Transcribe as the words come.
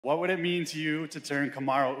What would it mean to you to turn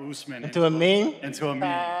Kamaru Usman into a meme? Into a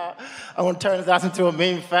meme. I want to turn his ass into a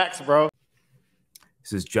meme. Facts, bro.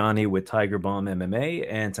 This is Johnny with Tiger Bomb MMA,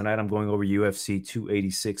 and tonight I'm going over UFC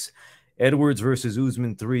 286, Edwards versus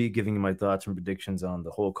Usman 3, giving you my thoughts and predictions on the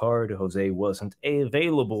whole card. Jose wasn't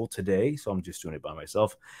available today, so I'm just doing it by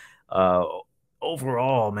myself.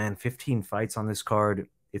 Overall, man, 15 fights on this card.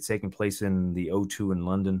 It's taking place in the O2 in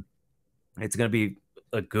London. It's going to be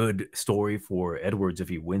a good story for Edwards if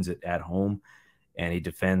he wins it at home and he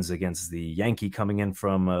defends against the Yankee coming in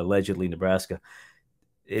from allegedly Nebraska.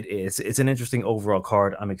 It's an interesting overall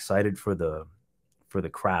card. I'm excited for the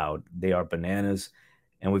crowd. They are bananas,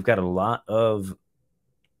 and we've got a lot of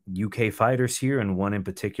UK fighters here, and one in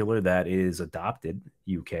particular that is adopted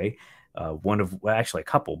UK. Actually a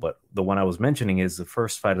couple, but the one I was mentioning is the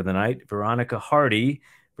first fight of the night: Veronica Hardy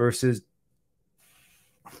versus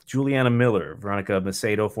Juliana Miller. Veronica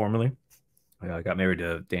Macedo formerly got married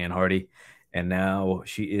to Dan Hardy, and now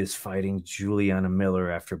she is fighting Juliana Miller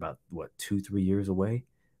after about 2-3 years away,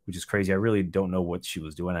 which is crazy. I really don't know what she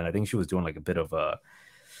was doing, and I think she was doing like a bit of a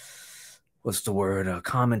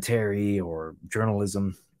commentary or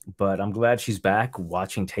journalism. But I'm glad she's back.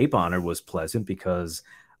 Watching tape on her was pleasant because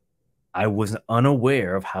I was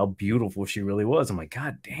unaware of how beautiful she really was. I'm like,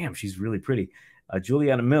 God damn, she's really pretty.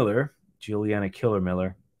 Juliana Killer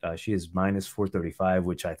Miller, she is minus 435,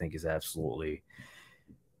 which I think is absolutely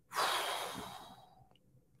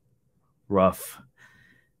rough,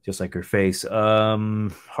 just like her face.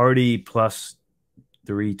 Hardy plus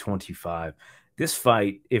 325. This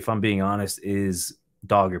fight, if I'm being honest, is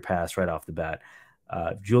dog or pass right off the bat.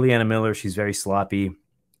 Juliana Miller, she's very sloppy.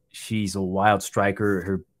 She's a wild striker.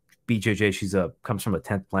 Her BJJ, comes from a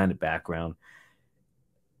 10th Planet background.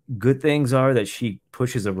 Good things are that she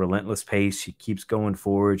pushes a relentless pace. She keeps going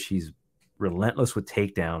forward. She's relentless with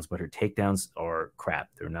takedowns, but her takedowns are crap.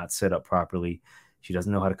 They're not set up properly. She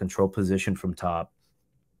doesn't know how to control position from top.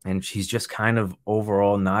 And she's just kind of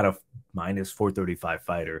overall not a minus 435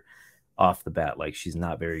 fighter off the bat. Like, she's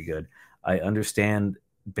not very good. I understand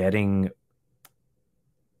betting.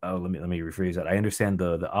 Let me rephrase that. I understand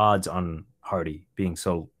the odds on Hardy being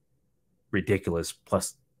so ridiculous,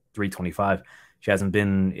 plus 325. She hasn't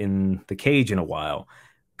been in the cage in a while.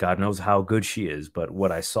 God knows how good she is. But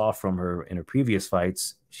what I saw from her in her previous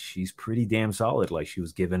fights, she's pretty damn solid. Like, she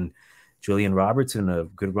was giving Julian Robertson a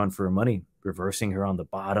good run for her money, reversing her on the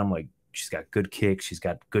bottom. Like, she's got good kicks. She's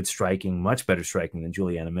got good striking, much better striking than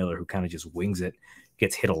Juliana Miller, who kind of just wings it,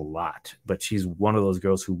 gets hit a lot. But she's one of those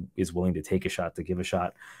girls who is willing to take a shot to give a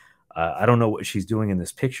shot. I don't know what she's doing in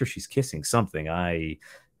this picture. She's kissing something. I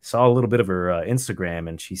saw a little bit of her Instagram,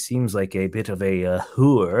 and she seems like a bit of a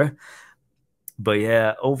whore. But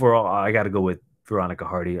yeah, overall, I got to go with Veronica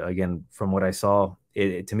Hardy. Again, from what I saw,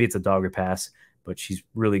 to me, it's a dog or pass, but she's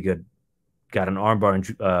really good. Got an armbar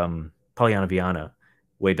in Polyana Viana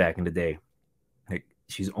way back in the day. Like,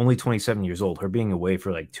 she's only 27 years old. Her being away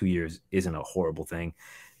for like 2 years isn't a horrible thing.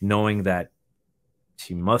 Knowing that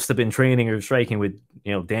she must have been training or striking with,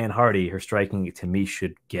 Dan Hardy, her striking to me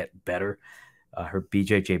should get better. Her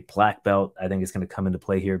BJJ black belt, I think, is going to come into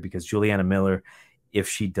play here because Juliana Miller, if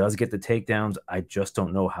she does get the takedowns, I just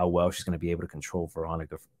don't know how well she's going to be able to control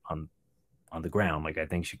Veronica on the ground. Like, I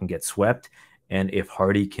think she can get swept. And if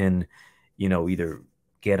Hardy can, either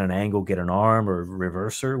get an angle, get an arm, or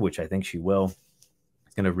reverse her, which I think she will,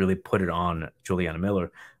 it's going to really put it on Juliana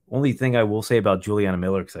Miller. Only thing I will say about Juliana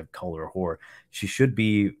Miller, because I've called her a whore, she should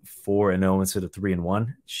be 4-0 instead of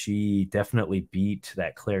 3-1. She definitely beat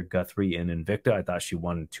that Claire Guthrie in Invicta. I thought she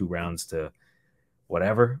won 2 rounds to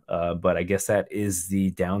whatever. But I guess that is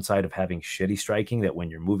the downside of having shitty striking, that when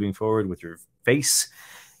you're moving forward with your face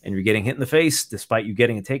and you're getting hit in the face, despite you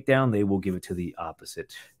getting a takedown, they will give it to the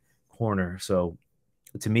opposite corner. So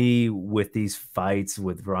to me, with these fights,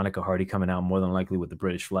 with Veronica Hardy coming out more than likely with the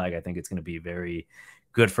British flag, I think it's going to be very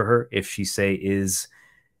good for her. If she, is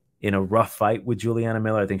in a rough fight with Juliana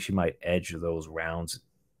Miller, I think she might edge those rounds,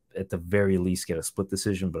 at the very least get a split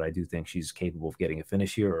decision, but I do think she's capable of getting a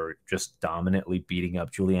finish here or just dominantly beating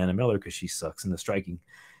up Juliana Miller because she sucks in the striking.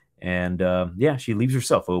 And yeah, she leaves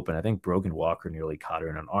herself open. I think Brogan Walker nearly caught her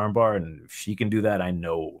in an armbar, and if she can do that, I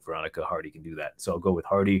know Veronica Hardy can do that. So I'll go with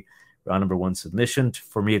Hardy, round number 1 submission.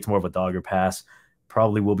 For me, it's more of a dog or pass.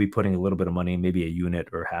 Probably will be putting a little bit of money, maybe a unit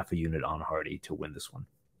or half a unit on Hardy to win this one.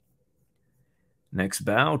 Next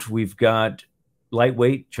bout, we've got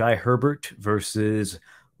lightweight Jai Herbert versus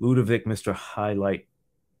Ludovic, Mr. Highlight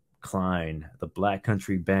Klein. The Black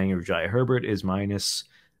Country banger Jai Herbert is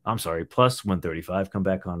plus 135. Come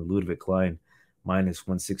back on Ludovic Klein, minus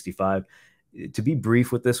 165. To be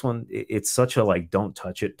brief with this one, it's such a don't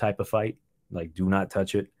touch it type of fight. Like, do not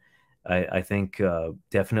touch it. I think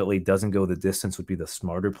definitely doesn't go the distance would be the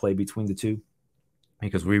smarter play between the two,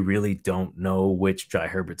 because we really don't know which Jai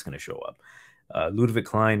Herbert's going to show up. Ludovic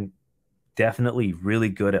Klein, definitely really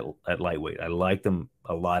good at lightweight. I like them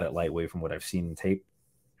a lot at lightweight from what I've seen in tape.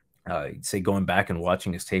 Say going back and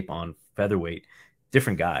watching his tape on featherweight,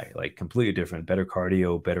 different guy, like completely different, better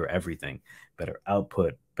cardio, better everything, better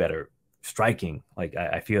output, better striking. Like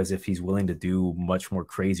I feel as if he's willing to do much more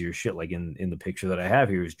crazier shit. Like in the picture that I have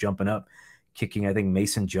here, he's jumping up, kicking, I think,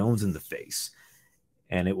 Mason Jones in the face.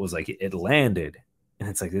 And it was like it landed. And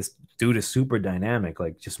it's like, this dude is super dynamic.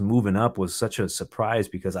 Like, just moving up was such a surprise,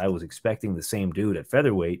 because I was expecting the same dude at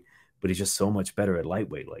featherweight, but he's just so much better at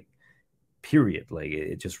lightweight. Like, period. Like,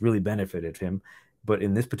 it just really benefited him. But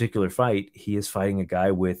in this particular fight, he is fighting a guy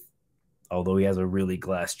with, although he has a really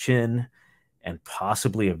glass chin and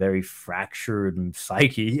possibly a very fractured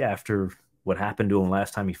psyche after what happened to him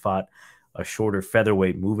last time he fought a shorter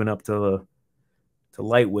featherweight, moving up to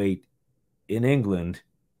lightweight in England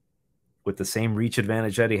with the same reach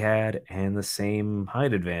advantage that he had and the same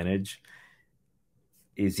height advantage.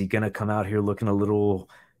 Is he going to come out here looking a little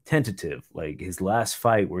tentative? Like his last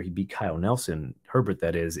fight where he beat Kyle Nelson, Herbert,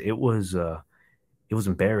 that is, it was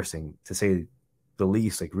embarrassing, to say the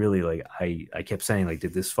least. Like, really, like I kept saying, like,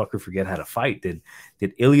 did this fucker forget how to fight? Did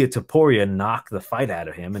Ilia Topuria knock the fight out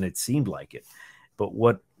of him? And it seemed like it. But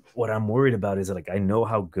what I'm worried about is that, like, I know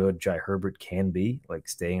how good Jai Herbert can be, like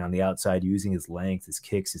staying on the outside, using his length, his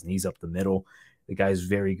kicks, his knees up the middle. The guy's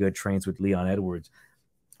very good, trains with Leon Edwards.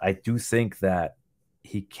 I do think that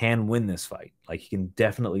he can win this fight. Like, he can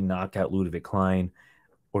definitely knock out Ludovic Klein,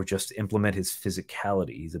 or just implement his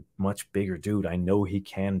physicality. He's a much bigger dude. I know he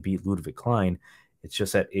can beat Ludovic Klein. It's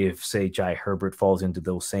just that if, say, Jai Herbert falls into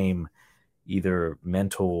those same either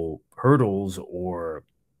mental hurdles, or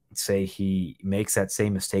say he makes that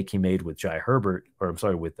same mistake he made with Jai Herbert, or I'm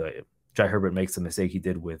sorry, with Jai Herbert makes the mistake he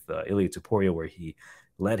did with Ilia Topuria, where he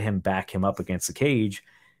let him back him up against the cage,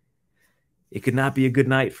 it could not be a good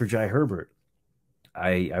night for Jai Herbert.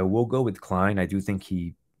 I will go with Klein. I do think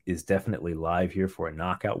he is definitely live here for a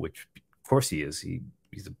knockout, which of course he is.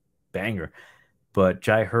 He's a banger. But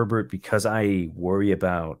Jai Herbert, because I worry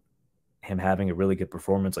about him having a really good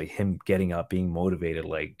performance, like him getting up, being motivated,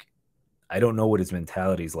 like, I don't know what his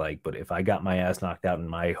mentality is like, but if I got my ass knocked out in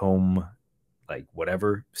my home, like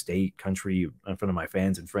whatever state, country, in front of my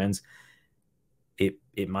fans and friends,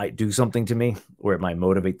 it might do something to me, or it might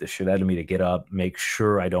motivate the shit out of me to get up, make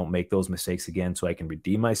sure I don't make those mistakes again so I can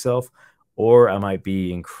redeem myself, or I might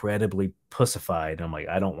be incredibly pussified. And I'm like,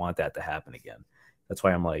 I don't want that to happen again. That's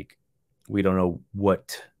why I'm like, we don't know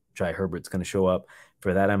what Jai Herbert's going to show up.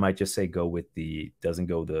 For that, I might just say go with doesn't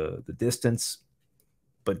go the distance.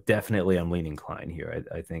 But definitely I'm leaning Klein here.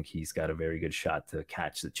 I think he's got a very good shot to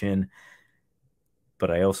catch the chin.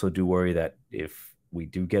 But I also do worry that if we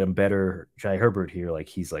do get him better, Jai Herbert here, like,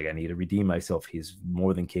 he's like, I need to redeem myself. He's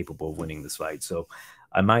more than capable of winning this fight. So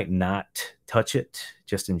I might not touch it,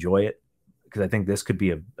 just enjoy it, because I think this could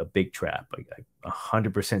be a big trap. Like, I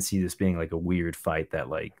 100% see this being like a weird fight that,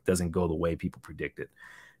 like, doesn't go the way people predicted.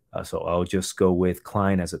 So I'll just go with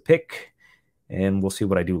Klein as a pick, and we'll see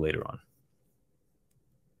what I do later on.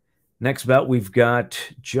 Next bout, we've got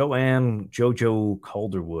Jojo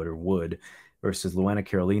Calderwood, or Wood, versus Luana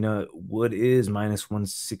Carolina. Wood is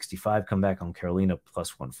 -165. Come back on Carolina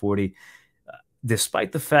 +140.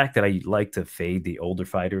 Despite the fact that I like to fade the older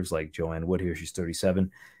fighters like Joanne Wood here, she's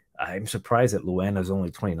 37. I'm surprised that Luana is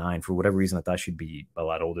only 29. For whatever reason, I thought she'd be a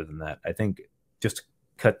lot older than that. I think, just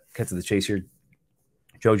cut to the chase here,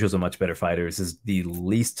 Jojo's a much better fighter. This is the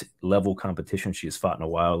least level competition she has fought in a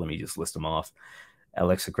while. Let me just list them off.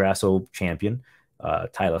 Alexa Grasso, champion.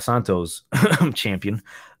 Tyler Santos, champion.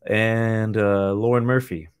 And Lauren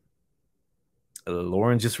Murphy.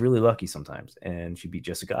 Lauren's just really lucky sometimes. And she beat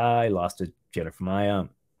Jessica I, lost to Jennifer Maia.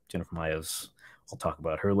 Jennifer Maia's, I'll talk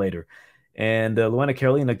about her later. And Luana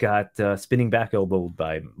Carolina got spinning back elbowed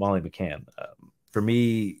by Molly McCann. For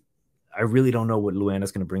me, I really don't know what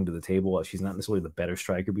Luana's going to bring to the table. She's not necessarily the better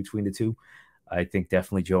striker between the two. I think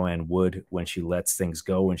definitely Joanne Wood, when she lets things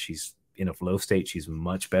go and she's in a flow state, she's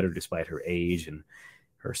much better despite her age and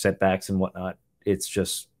her setbacks and whatnot. It's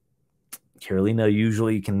just Carolina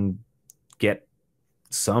usually can get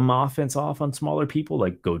some offense off on smaller people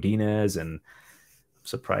like Godinez, and I'm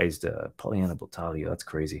surprised Poliana Botalia. That's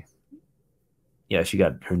crazy. Yeah, she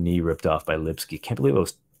got her knee ripped off by Lipsky. Can't believe it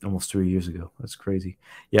was almost 3 years ago. That's crazy.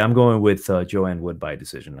 Yeah, I'm going with Joanne Wood by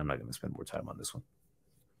decision. I'm not going to spend more time on this one.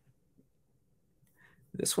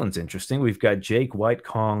 This one's interesting. We've got Jake White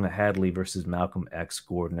Kong Hadley versus Malcolm X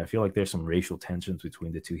Gordon. I feel like there's some racial tensions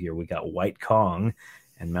between the two here. We got White Kong,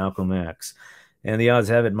 and Malcolm X. And the odds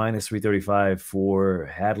have it minus 335 for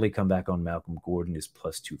Hadley. Come back on Malcolm Gordon is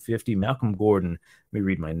plus 250. Malcolm Gordon, let me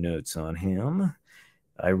read my notes on him.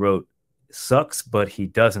 I wrote, sucks, but he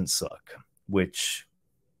doesn't suck, which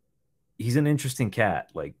he's an interesting cat.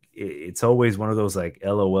 Like, it's always one of those like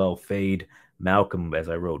LOL fade Malcolm, as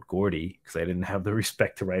I wrote Gordy, because I didn't have the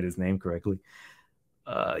respect to write his name correctly.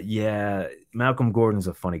 Yeah, Malcolm Gordon's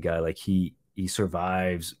a funny guy. Like, he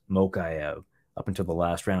survives Mokaev up until the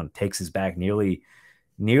last round, takes his back, nearly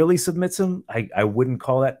submits him. I wouldn't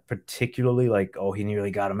call that particularly like, oh, he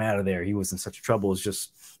nearly got him out of there. He was in such trouble. It's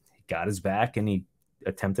just he got his back and he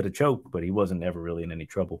attempted a choke, but he wasn't ever really in any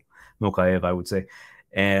trouble. Mokaev, I would say.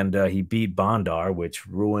 And he beat Bondar, which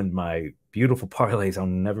ruined my beautiful parlays. I'll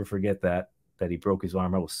never forget that he broke his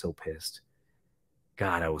arm. I was so pissed.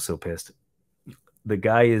 God, I was so pissed. The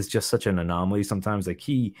guy is just such an anomaly sometimes. Like,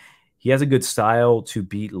 he has a good style to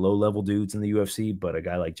beat low-level dudes in the UFC, but a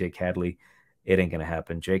guy like Jake Hadley, it ain't going to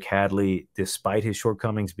happen. Jake Hadley, despite his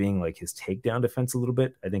shortcomings being like his takedown defense a little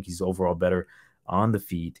bit, I think he's overall better on the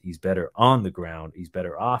feet. He's better on the ground. He's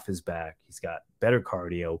better off his back. He's got better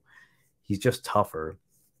cardio. He's just tougher,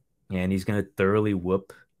 and he's going to thoroughly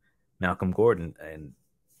whoop Malcolm Gordon. And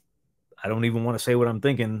I don't even want to say what I'm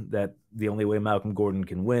thinking, that the only way Malcolm Gordon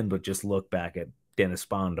can win, but just look back at Dennis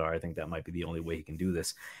Bondar. I think that might be the only way he can do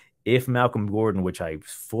this. If Malcolm Gordon, which I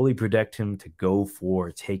fully predict him to go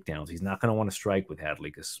for takedowns, he's not going to want to strike with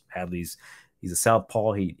Hadley, because he's a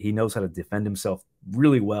southpaw. He knows how to defend himself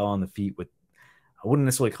really well on the feet with, I wouldn't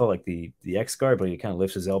necessarily call it like the X guard, but he kind of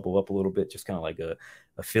lifts his elbow up a little bit, just kind of like a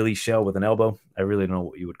Philly shell with an elbow. I really don't know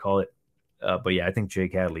what you would call it. But yeah, I think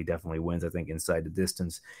Jake Hadley definitely wins. I think inside the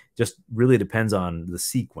distance just really depends on the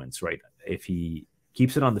sequence, right? If he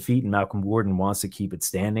keeps it on the feet and Malcolm Gordon wants to keep it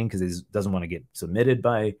standing because he doesn't want to get submitted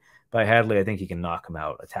by Hadley, I think he can knock him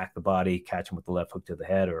out, attack the body, catch him with the left hook to the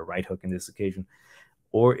head or a right hook in this occasion.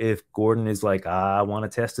 Or if Gordon is like, I want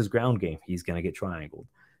to test his ground game, he's going to get triangled.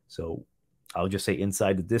 So I'll just say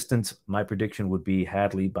inside the distance, my prediction would be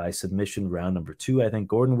Hadley by submission round number 2. I think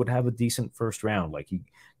Gordon would have a decent first round. Like, he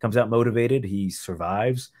comes out motivated, he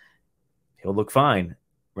survives, he'll look fine.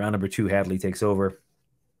 Round number 2, Hadley takes over,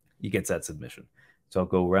 he gets that submission. So I'll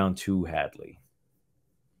go round 2, Hadley.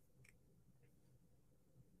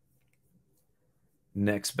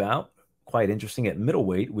 Next bout, quite interesting at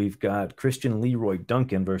middleweight. We've got Christian Leroy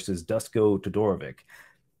Duncan versus Dusko Todorovic.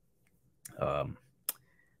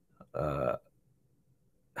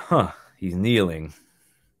 He's kneeling.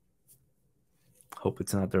 Hope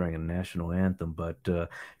it's not during a national anthem, but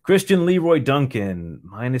Christian Leroy Duncan,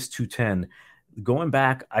 minus 210. Going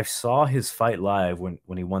back, I saw his fight live when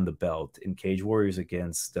he won the belt in Cage Warriors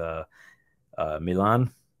against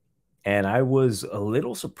Milan. And I was a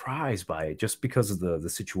little surprised by it just because of the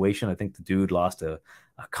situation. I think the dude lost a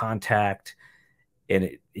contact and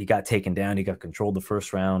he got taken down. He got controlled the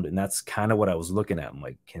first round. And that's kind of what I was looking at. I'm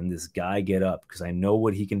like, can this guy get up? Because I know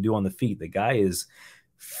what he can do on the feet. The guy is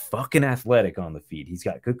fucking athletic on the feet. He's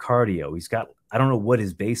got good cardio. He's got, I don't know what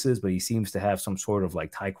his base is, but he seems to have some sort of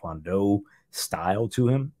like Taekwondo style to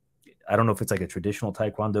him. I don't know if it's like a traditional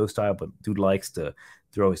Taekwondo style, but dude likes to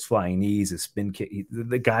throw his flying knees, his spin kick.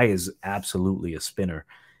 The guy is absolutely a spinner,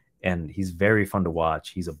 and he's very fun to watch.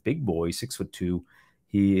 He's a big boy, 6'2".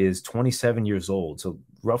 He is 27 years old, so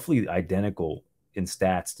roughly identical in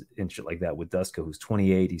stats and shit like that with Dusko, who's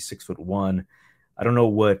 28. He's 6'1". I don't know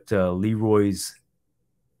what Leroy's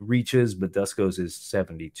reach is, but Dusko's is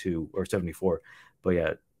 72 or 74. But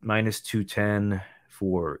yeah, minus 210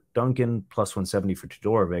 for Duncan, plus 170 for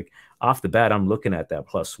Todorovic. Off the bat, I'm looking at that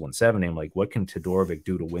plus 170. I'm like, what can Todorovic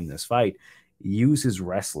do to win this fight? Use his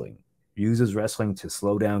wrestling to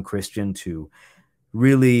slow down Christian, to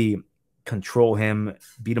really control him,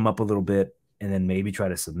 beat him up a little bit, and then maybe try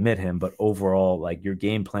to submit him. But overall, like, your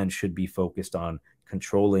game plan should be focused on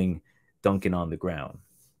controlling Duncan on the ground.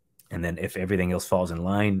 And then if everything else falls in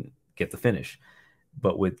line, get the finish.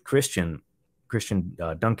 But with Christian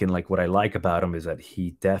Duncan, like, what I like about him is that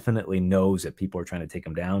he definitely knows that people are trying to take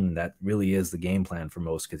him down. And that really is the game plan for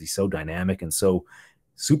most, because he's so dynamic and so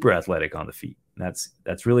super athletic on the feet. And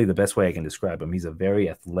that's really the best way I can describe him. He's a very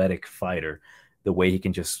athletic fighter, the way he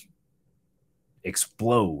can just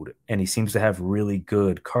explode, and he seems to have really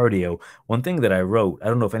good cardio. One thing that I wrote, I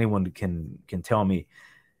don't know if anyone can tell me,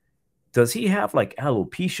 does he have like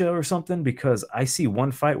alopecia or something? Because I see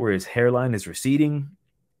one fight where his hairline is receding,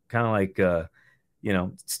 kind of like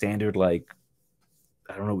standard, like,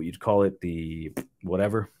 I don't know what you'd call it, the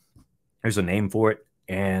whatever, there's a name for it.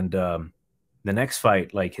 And the next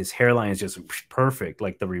fight, like, his hairline is just perfect,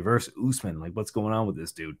 like the reverse Usman. Like, what's going on with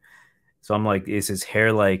this dude? So I'm like, is his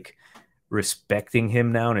hair like respecting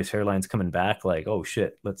him now, and his hairline's coming back. Like, oh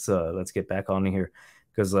shit, let's get back on here,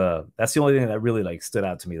 because that's the only thing that really like stood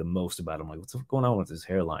out to me the most about him. Like, what's going on with his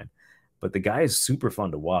hairline? But the guy is super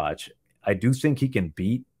fun to watch. I do think he can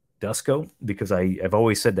beat Dusko, because I've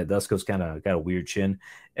always said that Dusko's kind of got a weird chin,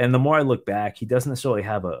 and the more I look back, he doesn't necessarily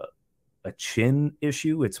have a chin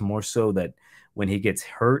issue. It's more so that when he gets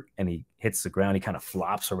hurt and he hits the ground, he kind of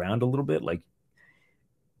flops around a little bit. Like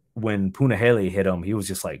when Punahele hit him, he was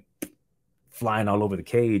just like flying all over the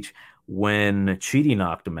cage. When Chidi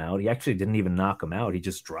knocked him out, he actually didn't even knock him out. He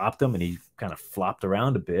just dropped him and he kind of flopped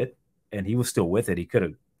around a bit, and he was still with it. He could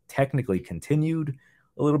have technically continued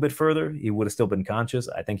a little bit further. He would have still been conscious.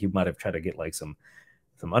 I think he might have tried to get like some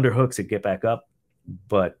underhooks to get back up.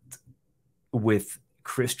 But with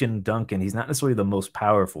Christian Duncan, he's not necessarily the most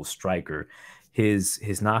powerful striker. His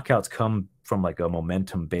knockouts come from like a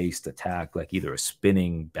momentum based attack, like either a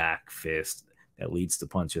spinning back fist that leads to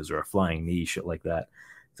punches or a flying knee, shit like that.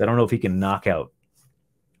 So I don't know if he can knock out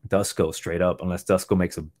Dusko straight up, unless Dusko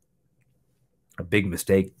makes a big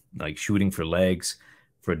mistake, like shooting for legs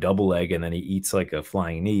for a double leg, and then he eats like a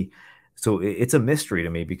flying knee. So it's a mystery to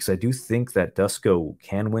me, because I do think that Dusko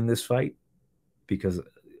can win this fight, because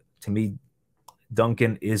to me,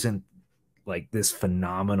 Duncan isn't like this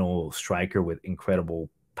phenomenal striker with incredible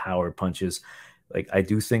power punches. Like, I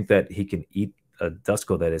do think that he can eat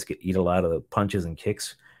Dusko, that is, can eat a lot of the punches and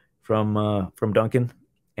kicks from Duncan,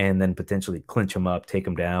 and then potentially clinch him up, take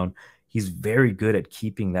him down. He's very good at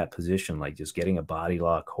keeping that position, like just getting a body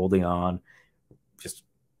lock, holding on, just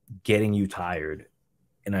getting you tired.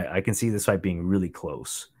 And I can see this fight being really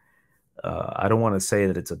close. I don't want to say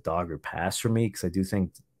that it's a dog or pass for me, because I do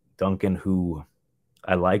think Duncan, who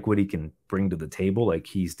I like what he can bring to the table. Like,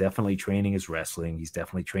 he's definitely training his wrestling. He's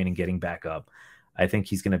definitely training getting back up. I think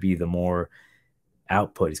he's going to be the more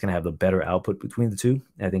output. He's going to have the better output between the two.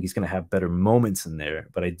 I think he's going to have better moments in there.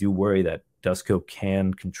 But I do worry that Dusko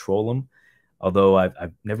can control him. Although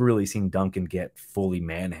I've never really seen Duncan get fully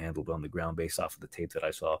manhandled on the ground based off of the tape that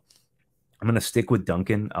I saw. I'm going to stick with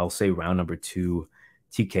Duncan. I'll say round number 2,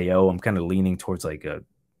 TKO. I'm kind of leaning towards like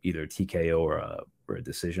either a TKO or a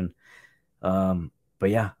decision. But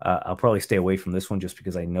yeah, I'll probably stay away from this one just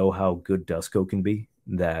because I know how good Dusko can be,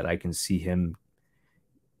 that I can see him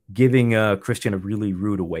giving Christian a really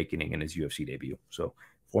rude awakening in his UFC debut. So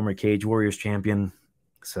former Cage Warriors champion.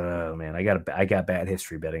 So man, I got bad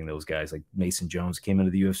history betting those guys. Like Mason Jones came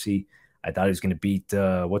into the UFC. I thought he was going to beat,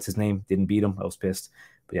 what's his name? Didn't beat him. I was pissed.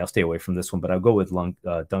 But yeah, I'll stay away from this one. But I'll go with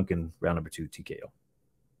Duncan, round number 2, TKO.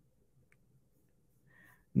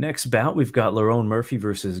 Next bout, we've got Lerone Murphy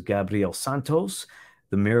versus Gabriel Santos.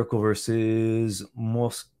 The Miracle versus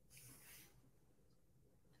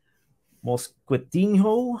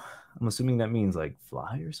Mosquetinho. I'm assuming that means like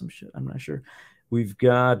fly or some shit. I'm not sure. We've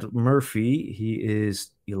got Murphy. He is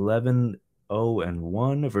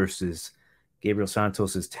 11-0-1 versus Gabriel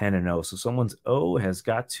Santos is 10-0. So someone's O has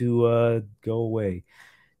got to go away.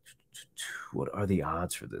 What are the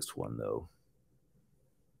odds for this one, though?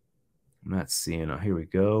 I'm not seeing it. Here we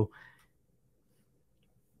go.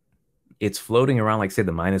 It's floating around, like, say,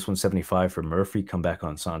 the minus 175 for Murphy. Come back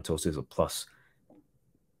on Santos is a plus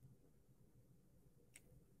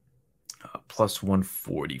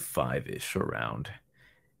 145-ish around.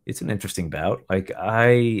 It's an interesting bout. Like,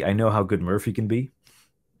 I know how good Murphy can be,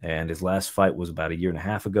 and his last fight was about a year and a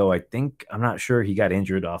half ago. I'm not sure, he got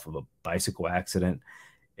injured off of a bicycle accident,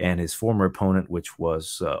 and his former opponent, which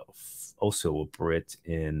was also a Brit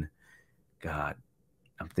in, God,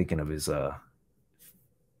 I'm thinking of his I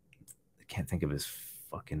can't think of his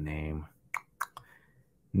fucking name.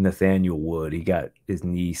 Nathaniel Wood. He got his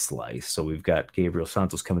knee sliced. So we've got Gabriel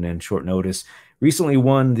Santos coming in short notice. Recently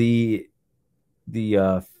won the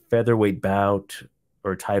featherweight bout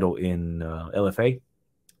or title in LFA.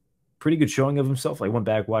 Pretty good showing of himself. I went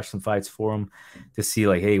back, watched some fights for him to see,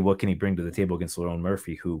 like, hey, what can he bring to the table against Lerone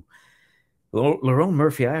Murphy? Lerone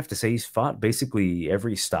Murphy, I have to say, he's fought basically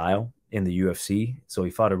every style in the UFC. So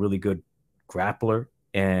he fought a really good grappler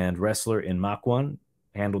and wrestler in Makwan,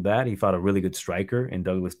 handled that. He fought a really good striker in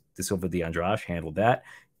Douglas De Silva de Andrade, handled that.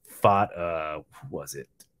 Fought, who was it?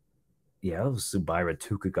 Yeah, it was Zubaira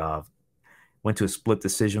Tukagov. Went to a split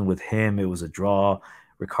decision with him. It was a draw.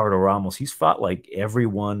 Ricardo Ramos. He's fought like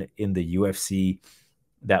everyone in the UFC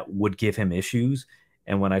that would give him issues.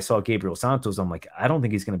 And when I saw Gabriel Santos, I'm like, I don't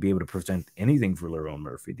think he's going to be able to present anything for Lerone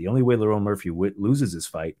Murphy. The only way Lerone Murphy loses this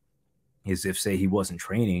fight is if, say, he wasn't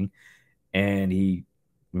training and he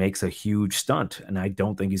makes a huge stunt, and I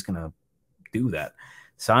don't think he's going to do that.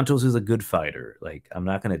 Santos is a good fighter. Like, I'm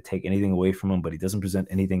not going to take anything away from him, but he doesn't present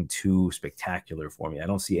anything too spectacular for me. I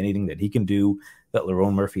don't see anything that he can do that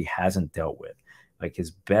Lerone Murphy hasn't dealt with. Like,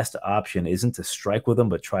 his best option isn't to strike with him,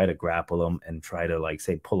 but try to grapple him and try to, like,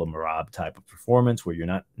 say, pull a Marab type of performance where you're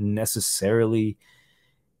not necessarily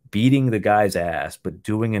beating the guy's ass, but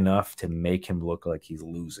doing enough to make him look like he's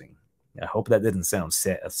losing. I hope that didn't sound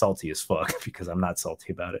salty as fuck, because I'm not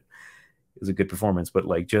salty about it. It was a good performance, but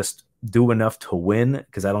like, just do enough to win,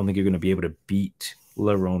 because I don't think you're going to be able to beat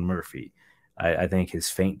Lerone Murphy. I think his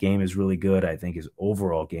feint game is really good. I think his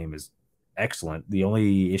overall game is excellent. The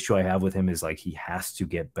only issue I have with him is like, he has to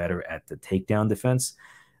get better at the takedown defense.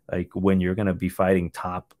 Like, when you're going to be fighting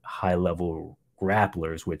top high level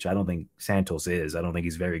grapplers, which I don't think Santos is. I don't think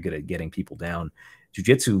he's very good at getting people down.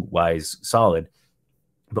 Jiu-jitsu wise, solid.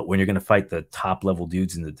 But when you're going to fight the top level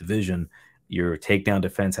dudes in the division, your takedown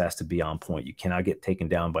defense has to be on point. You cannot get taken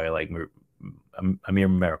down by like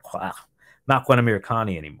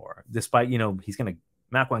Amirkhani anymore. Despite, you know,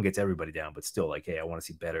 Makwan gets everybody down, but still, like, hey, I want to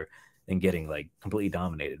see better than getting like completely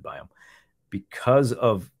dominated by him. Because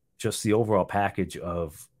of just the overall package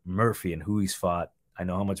of Murphy and who he's fought, I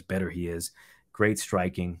know how much better he is. Great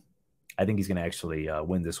striking. I think he's going to actually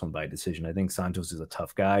win this one by decision. I think Santos is a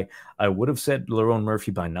tough guy. I would have said Lerone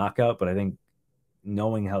Murphy by knockout, but I think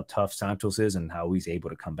knowing how tough Santos is and how he's able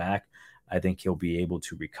to come back, I think he'll be able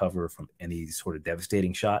to recover from any sort of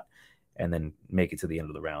devastating shot and then make it to the end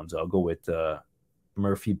of the round. So I'll go with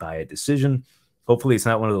Murphy by a decision. Hopefully it's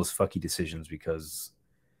not one of those fucky decisions, because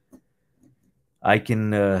I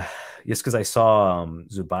can just because I saw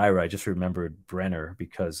Zubaira, I just remembered Brenner,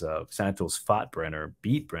 because Santos fought Brenner,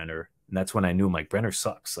 beat Brenner, and that's when I knew, like, Brenner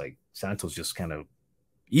sucks. Like, Santos just kind of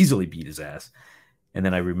easily beat his ass. And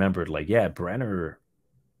then I remembered, like, yeah, Brenner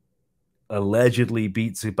allegedly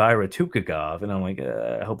beat Zubaira Tukhugov, and I'm like,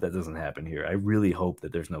 I hope that doesn't happen here. I really hope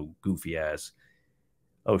that there's no goofy ass.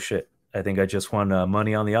 Oh shit! I think I just won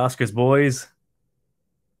money on the Oscars, boys.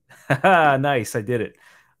 Nice, I did it.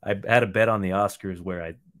 I had a bet on the Oscars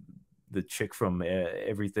where the chick from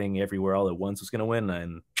Everything Everywhere All at Once was going to win,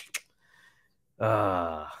 and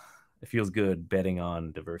it feels good betting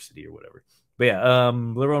on diversity or whatever. But yeah,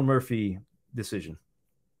 Lerone Murphy decision.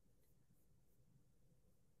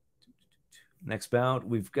 Next bout,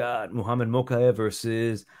 we've got Muhammad Mokaev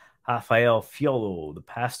versus Rafael Filho, the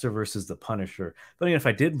pastor versus the Punisher. But again, if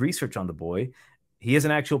I did research on the boy, he is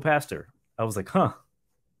an actual pastor. I was like, huh.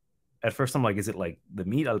 At first, I'm like, is it like the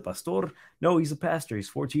meat al pastor? No, he's a pastor. He's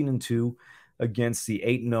 14-2 against the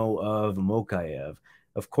 8-0 of Mokaev.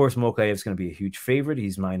 Of course, Mokaev is going to be a huge favorite.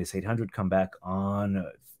 He's minus 800. Comeback on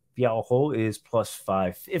Filho is plus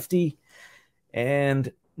 550.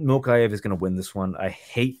 And Mokaev is going to win this one. I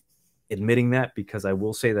hate admitting that, because I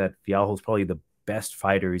will say that Filho is probably the best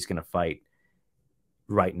fighter he's going to fight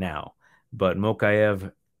right now. But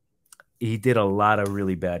Mokaev, he did a lot of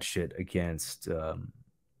really bad shit against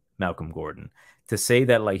Malcolm Gordon. To say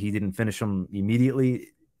that, like, he didn't finish him immediately,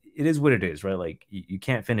 it is what it is, right? Like, you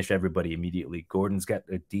can't finish everybody immediately. Gordon's got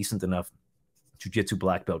a decent enough jiu-jitsu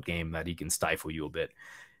black belt game that he can stifle you a bit.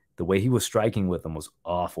 The way he was striking with him was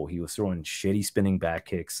awful. He was throwing shitty spinning back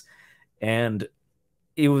kicks, and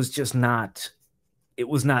it was just not, it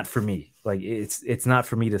was not for me. Like, it's not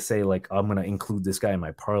for me to say, like, I'm going to include this guy in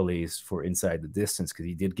my parlays for inside the distance, because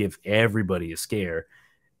he did give everybody a scare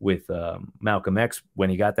with Malcolm X when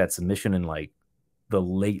he got that submission in like the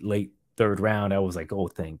late third round. I was like, oh,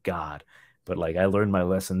 thank God. But like, I learned my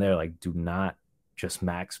lesson there. Like, do not just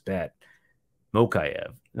max bet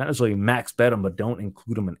Mokaev. Not necessarily max bet him, but don't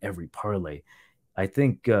include him in every parlay. I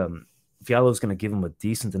think Fialo's going to give him a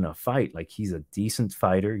decent enough fight. Like, he's a decent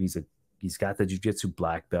fighter. He's got the jiu-jitsu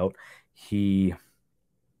black belt. He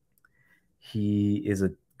is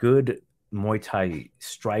a good Muay Thai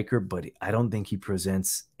striker, but I don't think he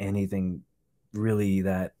presents anything really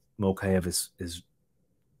that Mokaev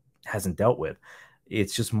hasn't dealt with.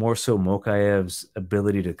 It's just more so Mokaev's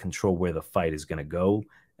ability to control where the fight is going to go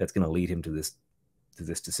that's going to lead him to this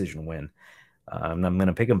decision win. I'm going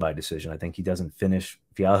to pick him by decision. I think he doesn't finish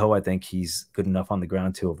Filho. I think he's good enough on the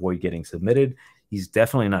ground to avoid getting submitted. He's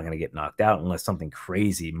definitely not going to get knocked out unless something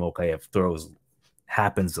crazy Mokaev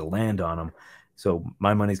happens to land on him. So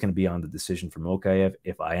my money's going to be on the decision for Mokaev.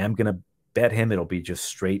 If I am going to bet him, it'll be just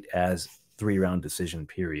straight as 3-round decision,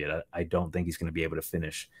 period. I don't think he's going to be able to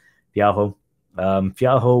finish Filho.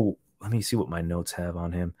 Filho, let me see what my notes have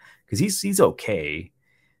on him, because he's okay.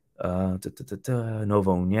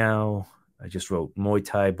 Novo Nyao. I just wrote Muay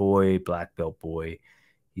Thai boy, black belt boy.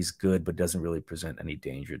 He's good, but doesn't really present any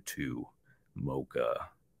danger to Moka.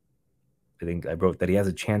 I think I wrote that he has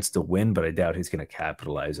a chance to win, but I doubt he's going to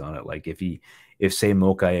capitalize on it. Like if say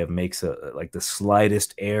Mokaev makes like the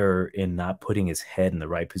slightest error in not putting his head in the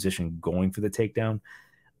right position going for the takedown,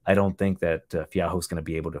 I don't think that Filho is going to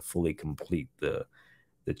be able to fully complete the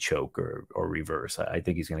choke or reverse. I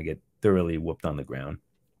think he's going to get thoroughly whooped on the ground,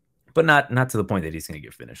 but not to the point that he's going to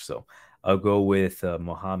get finished. So I'll go with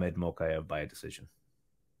Muhammad Mokaev by a decision.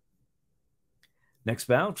 Next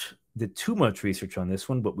bout, did too much research on this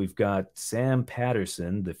one, but we've got Sam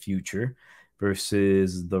Patterson, the future,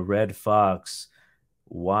 versus the Red Fox,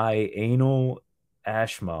 Ashmoz.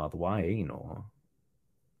 Why anal?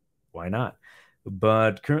 Why not?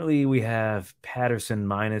 But currently we have Patterson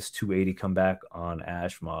minus 280 comeback on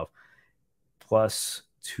Ashmoz, plus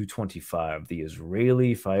 225. The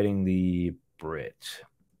Israeli fighting the Brit.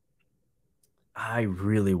 I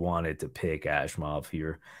really wanted to pick Ashmoz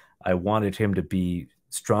here. I wanted him to be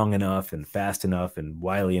strong enough and fast enough and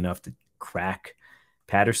wily enough to crack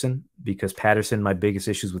Patterson, because Patterson, my biggest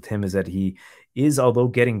issues with him is that he is, although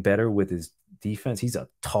getting better with his defense, he's a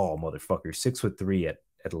tall motherfucker, 6'3"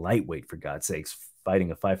 at lightweight, for God's sakes,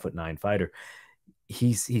 fighting a 5'9" fighter.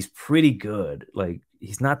 He's pretty good. Like,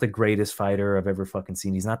 he's not the greatest fighter I've ever fucking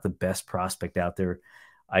seen. He's not the best prospect out there.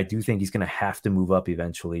 I do think he's going to have to move up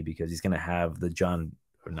eventually, because he's going to have the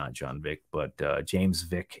James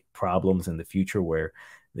Vick problems in the future, where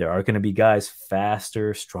there are going to be guys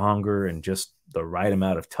faster, stronger, and just the right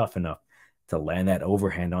amount of tough enough to land that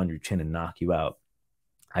overhand on your chin and knock you out.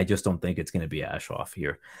 I just don't think it's going to be Ashmoz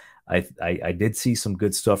here. I did see some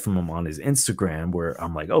good stuff from him on his Instagram where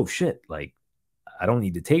I'm like, oh shit, like, I don't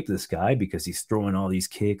need to tape this guy because he's throwing all these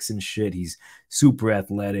kicks and shit. He's super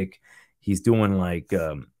athletic. He's doing like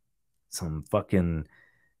some fucking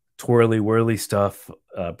twirly whirly stuff,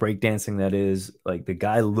 breakdancing, that is. Like, the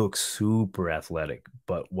guy looks super athletic,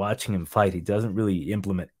 but watching him fight, he doesn't really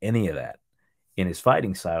implement any of that in his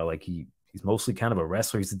fighting style. Like, he's mostly kind of a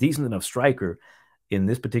wrestler. He's a decent enough striker in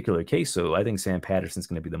this particular case. So I think Sam Patterson's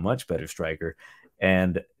going to be the much better striker.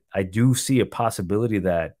 And I do see a possibility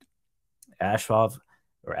that Ashmoz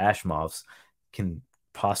can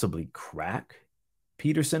possibly crack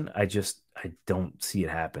Peterson. I don't see it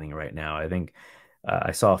happening right now. I think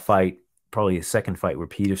I saw a fight, probably a second fight, where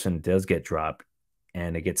Peterson does get dropped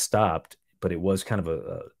and it gets stopped, but it was kind of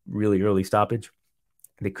a really early stoppage.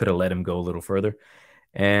 They could have let him go a little further.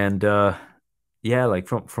 And yeah, like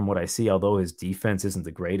from what I see, although his defense isn't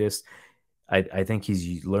the greatest, I think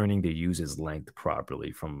he's learning to use his length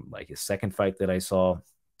properly. From like his second fight that I saw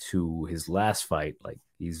to his last fight, like,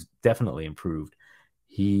 he's definitely improved.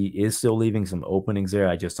 He is still leaving some openings there.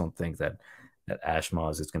 I just don't think that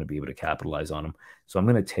Ashmoz is going to be able to capitalize on him. So I'm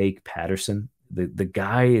going to take Patterson. The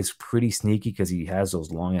guy is pretty sneaky because he has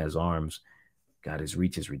those long ass arms. God, his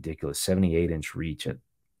reach is ridiculous. 78-inch reach at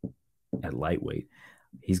lightweight.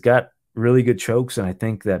 He's got really good chokes, and I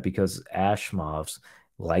think that because Ashmoz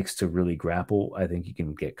likes to really grapple, I think he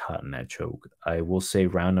can get caught in that choke. I will say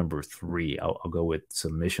round number 3, I'll go with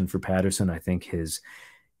submission for Patterson. I think his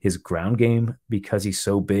ground game, because he's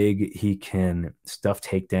so big, he can stuff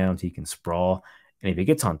takedowns, he can sprawl. And if he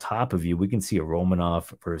gets on top of you, we can see a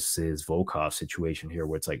Romanov versus Volkov situation here,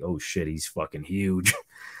 where it's like, oh shit, he's fucking huge.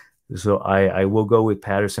 So I will go with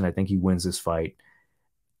Patterson. I think he wins this fight.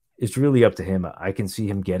 It's really up to him. I can see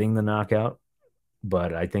him getting the knockout,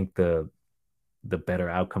 but I think the better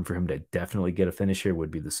outcome for him to definitely get a finish here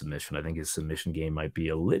would be the submission. I think his submission game might be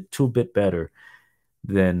a little bit better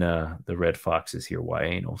than the Red Foxes here. Why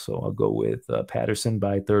anal? So I'll go with Patterson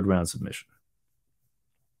by 3rd round submission.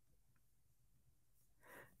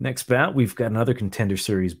 Next bout, we've got another Contender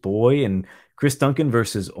Series boy, and Chris Duncan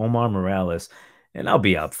versus Omar Morales. And I'll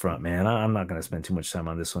be up front, man. I'm not going to spend too much time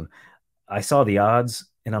on this one. I saw the odds,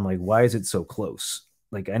 and I'm like, why is it so close?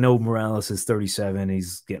 Like, I know Morales is 37.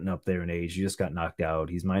 He's getting up there in age. He just got knocked out.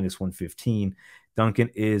 He's minus 115. Duncan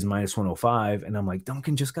is minus 105. And I'm like,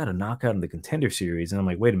 Duncan just got a knockout in the Contender Series. And I'm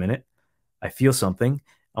like, wait a minute. I feel something.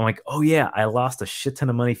 I'm like, oh, yeah, I lost a shit ton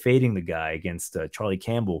of money fading the guy against Charlie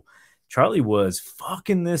Campbell. Charlie was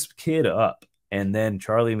fucking this kid up. And then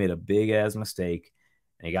Charlie made a big-ass mistake,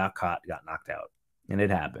 and he got caught, got knocked out. And it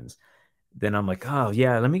happens. Then I'm like, oh,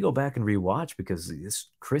 yeah, let me go back and rewatch, because this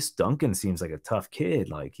Chris Duncan seems like a tough kid.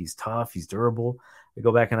 Like, he's tough, he's durable. I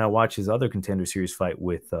go back and I watch his other Contender Series fight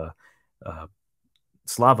with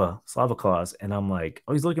Slava Claus, and I'm like,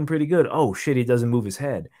 oh, he's looking pretty good. Oh, shit, he doesn't move his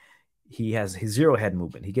head. He has his zero head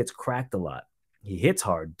movement. He gets cracked a lot. He hits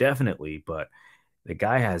hard, definitely, but the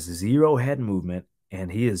guy has zero head movement, and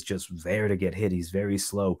he is just there to get hit. He's very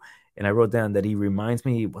slow. And I wrote down that he reminds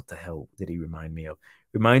me, what the hell did he remind me of?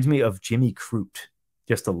 Reminds me of Jimmy Crute,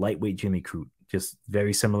 just a lightweight Jimmy Crute. just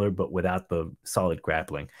very similar, but without the solid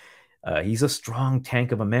grappling. He's a strong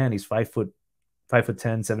tank of a man. He's 5'10",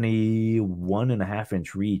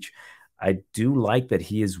 71.5-inch reach. I do like that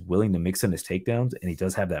he is willing to mix in his takedowns, and he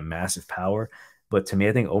does have that massive power. But to me,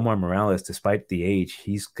 I think Omar Morales, despite the age,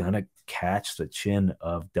 he's gonna catch the chin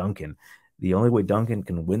of Duncan. The only way Duncan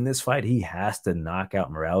can win this fight, he has to knock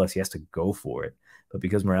out Morales. He has to go for it. But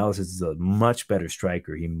because Morales is a much better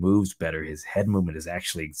striker, he moves better. His head movement is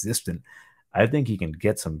actually existent. I think he can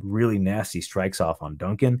get some really nasty strikes off on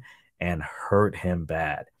Duncan and hurt him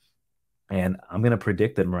bad. And I'm going to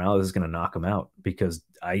predict that Morales is going to knock him out because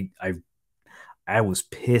I was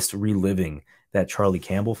pissed reliving that Charlie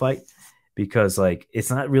Campbell fight because like it's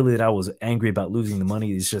not really that I was angry about losing the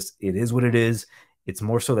money. It's just it is what it is. It's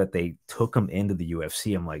more so that they took him into the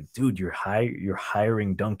UFC. I'm like, dude, you're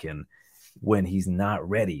hiring Duncan when he's not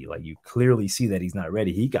ready. Like you clearly see that he's not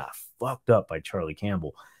ready. He got fucked up by Charlie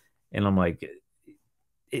Campbell. And I'm like,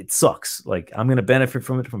 it sucks. Like I'm gonna benefit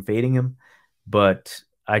from it from fading him, but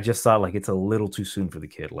I just thought like it's a little too soon for the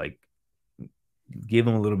kid. Like give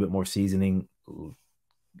him a little bit more seasoning.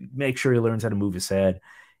 Make sure he learns how to move his head.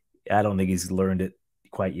 I don't think he's learned it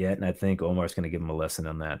quite yet, and I think Omar's going to give him a lesson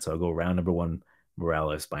on that. So I'll go round number 1,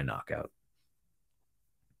 Morales by knockout.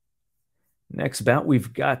 Next bout,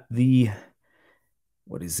 we've got the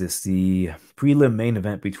what is this? The prelim main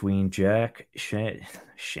event between Jack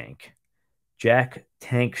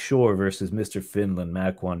Tank Shore versus Mr. Finland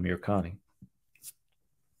Makwan Amirkhani.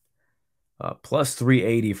 Plus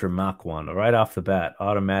 380 for Makwan right off the bat,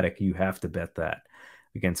 automatic. You have to bet that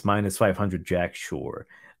against minus 500 Jack Shore.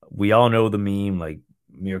 We all know the meme, like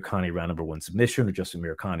Amirkhani round number 1 submission or just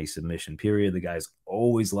Amirkhani submission, period. The guy's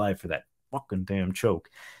always live for that fucking damn choke.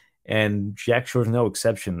 And Jack Shore's no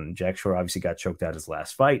exception. Jack Shore obviously got choked out his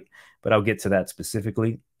last fight, but I'll get to that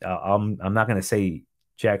specifically. I'm not going to say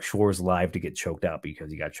Jack Shore's live to get choked out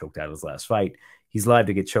because he got choked out his last fight. He's live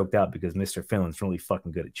to get choked out because Mr. Finland's really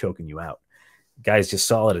fucking good at choking you out. Guy's just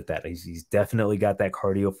solid at that. He's definitely got that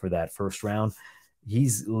cardio for that first round.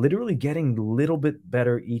 He's literally getting a little bit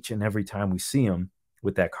better each and every time we see him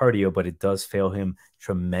with that cardio, but it does fail him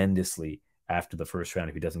tremendously after the first round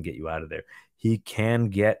if he doesn't get you out of there. He can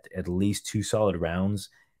get at least 2 solid rounds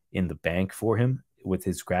in the bank for him with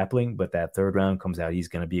his grappling, but that third round comes out, he's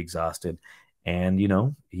going to be exhausted, and, you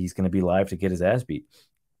know, he's going to be live to get his ass beat.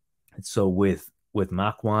 So with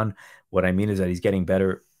Makwan, what I mean is that he's getting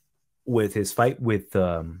better with his fight with,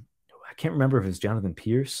 I can't remember if it's Jonathan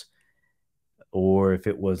Pierce or if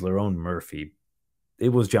it was Lerone Murphy. It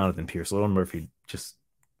was Jonathan Pierce. Lerone Murphy just,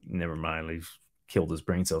 never mind, he killed his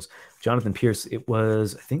brain cells. Jonathan Pierce, it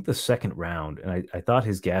was, I think, the second round, and I thought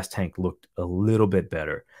his gas tank looked a little bit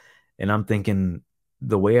better. And I'm thinking,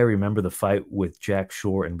 the way I remember the fight with Jack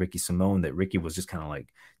Shore and Ricky Simone, that Ricky was just kind of like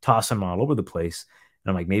tossing him all over the place. And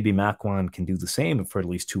I'm like, maybe Makwan can do the same for at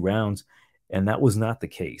least 2 rounds. And that was not the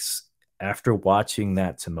case. After watching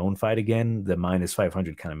that Simone fight again, the minus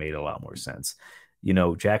 500 kind of made a lot more sense. You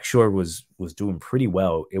know, Jack Shore was doing pretty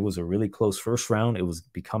well. It was a really close first round. It was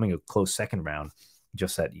becoming a close second round,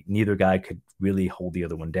 just that neither guy could really hold the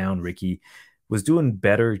other one down. Ricky was doing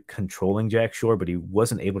better controlling Jack Shore, but he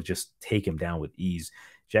wasn't able to just take him down with ease.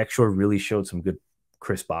 Jack Shore really showed some good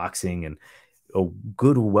crisp boxing and a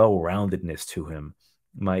good well-roundedness to him.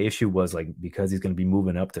 My issue was, like, because he's going to be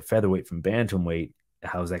moving up to featherweight from bantamweight,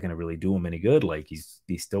 how is that going to really do him any good? Like, he's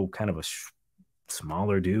still kind of a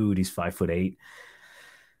smaller dude. He's 5'8",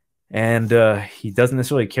 and he doesn't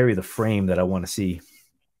necessarily carry the frame that I want to see.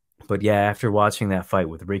 But yeah, after watching that fight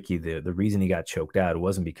with Ricky, the reason he got choked out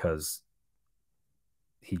wasn't because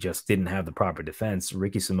he just didn't have the proper defense.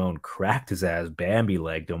 Ricky Simone cracked his ass,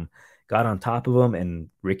 Bambi-legged him, got on top of him, and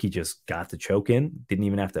Ricky just got the choke in. Didn't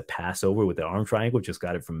even have to pass over with the arm triangle, just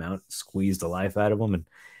got it from mount, squeezed the life out of him. And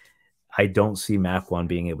I don't see Makwan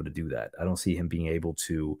being able to do that. I don't see him being able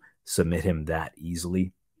to submit him that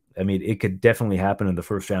easily. I mean, it could definitely happen in the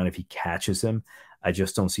first round if he catches him. I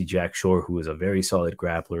just don't see Jack Shore, who is a very solid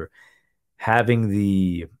grappler, having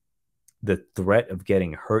the threat of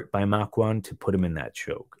getting hurt by Makwan to put him in that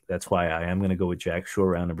choke. That's why I am going to go with Jack Shore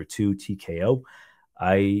round number 2, TKO.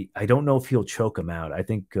 I don't know if he'll choke him out. I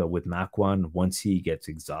think with Makwan, once he gets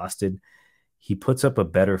exhausted, he puts up a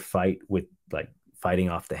better fight with, like, fighting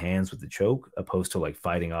off the hands with the choke, opposed to, like,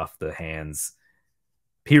 fighting off the hands,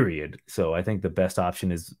 period. So I think the best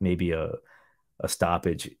option is maybe a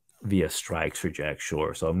stoppage via strikes for Jack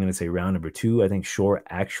Shore. So I'm going to say round number 2. I think Shore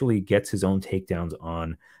actually gets his own takedowns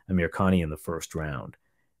on Amirkhani in the first round,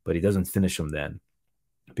 but he doesn't finish him then,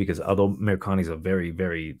 because although Amirkhani is a very,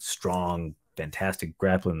 very strong, fantastic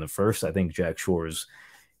grappler in the first, I think Jack Shore is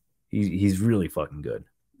he's really fucking good.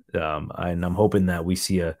 And I'm hoping that we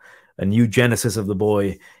see a new genesis of the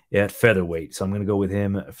boy at featherweight. So I'm going to go with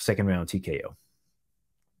him, second round TKO.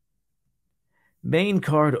 Main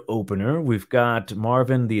card opener, we've got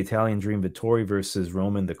Marvin, the Italian Dream Vettori versus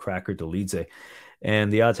Roman, the Cracker Dolidze.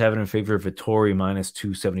 And the odds have it in favor of Vettori, minus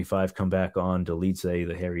 275. Come back on Dolidze,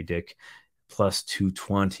 the hairy dick, plus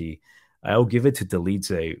 220. I'll give it to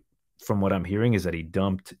Dolidze. From what I'm hearing is that he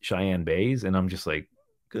dumped Cheyenne Bays, and I'm just like,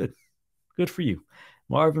 good for you.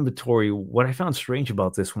 Marvin Vettori, what I found strange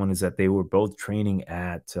about this one is that they were both training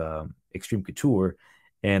at Extreme Couture,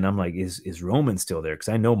 and I'm like, is Roman still there? Because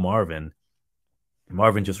I know Marvin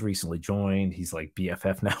just recently joined. He's like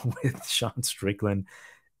BFF now with Sean Strickland,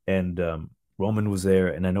 and Roman was there,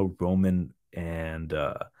 and I know Roman and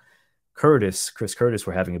Chris Curtis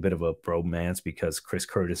were having a bit of a bromance because Chris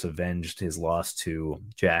Curtis avenged his loss to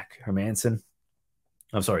Jack Hermanson.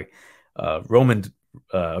 I'm sorry, Roman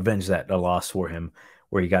avenged that loss for him,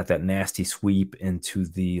 where he got that nasty sweep into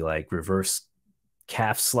the like reverse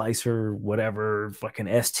calf slicer, whatever, fucking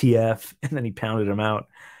STF, and then he pounded him out.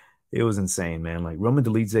 It was insane, man. Like Roman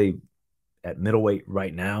Dolidze at middleweight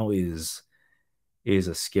right now is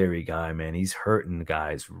a scary guy, man. He's hurting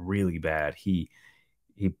guys really bad. He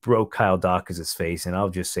broke Kyle Dawkins' face, and I'll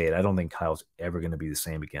just say it. I don't think Kyle's ever going to be the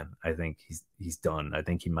same again. I think he's done. I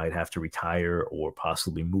think he might have to retire or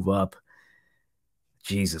possibly move up.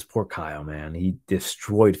 Jesus, poor Kyle, man. He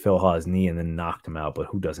destroyed Filho's knee and then knocked him out, but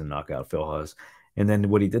who doesn't knock out Filho's? And then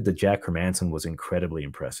what he did to Jack Hermanson was incredibly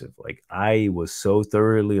impressive. Like, I was so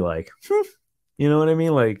thoroughly like, you know what I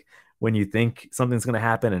mean? Like, when you think something's going to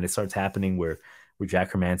happen and it starts happening where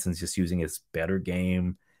Jack Hermanson's just using his better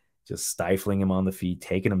game, just stifling him on the feet,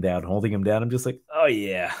 taking him down, holding him down. I'm just like, oh,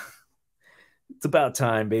 yeah, it's about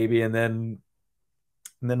time, baby. And then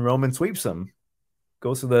Roman sweeps him,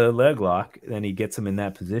 goes to the leg lock, and he gets him in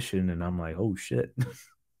that position. And I'm like, oh, shit,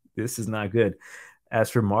 this is not good. As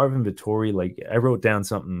for Marvin Vettori, like I wrote down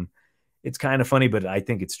something. It's kind of funny, but I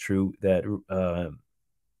think it's true that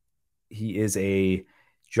he is a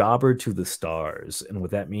jobber to the stars. And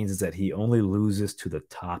what that means is that he only loses to the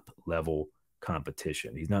top level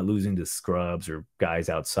competition. He's not losing to scrubs or guys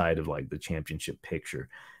outside of like the championship picture.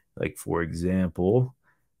 Like, for example,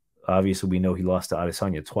 obviously we know he lost to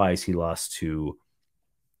Adesanya twice. He lost to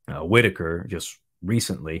Whitaker just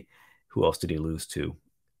recently. Who else did he lose to?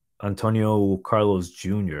 Antonio Carlos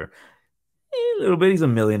Jr. A little bit. He's a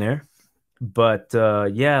millionaire. But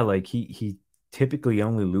yeah, like he typically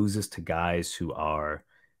only loses to guys who are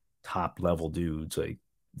top level dudes. Like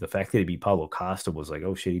the fact that he beat Paulo Costa was like,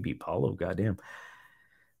 oh shit, he beat Paulo. Goddamn.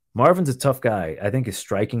 Marvin's a tough guy. I think his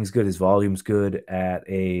striking's good, his volume's good. At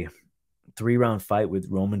a 3-round fight with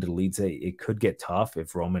Roman Dolidze, it could get tough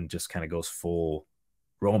if Roman just kind of goes full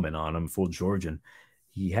Roman on him, full Georgian.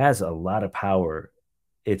 He has a lot of power.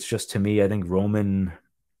 It's just, to me, I think Roman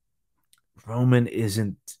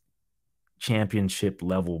isn't championship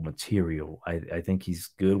level material. I think he's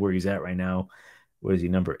good where he's at right now. What is he,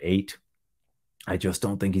 number 8? I just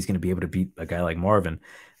don't think he's going to be able to beat a guy like Marvin.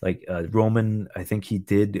 Like Roman, I think he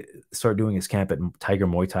did start doing his camp at Tiger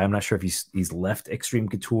Muay Thai. I'm not sure if he's left Extreme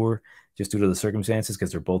Couture just due to the circumstances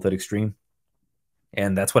because they're both at Extreme.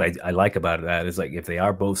 And that's what I like about that is like if they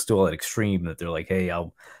are both still at Extreme, that they're like, hey,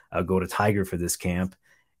 I'll go to Tiger for this camp,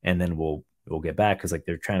 and then we'll get back, because like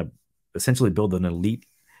they're trying to essentially build an elite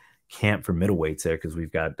camp for middleweights there, because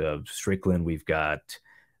we've got Strickland, we've got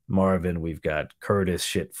Marvin, we've got Curtis,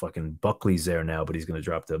 shit, fucking Buckley's there now, but he's going to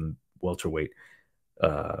drop the welterweight.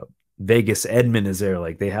 Vegas Edmond is there.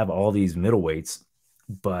 Like they have all these middleweights.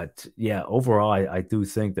 But yeah, overall, I do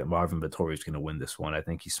think that Marvin Vettori is going to win this one. I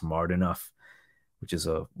think he's smart enough, which is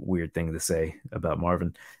a weird thing to say about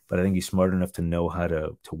Marvin, but I think he's smart enough to know how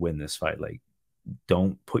to win this fight. Like,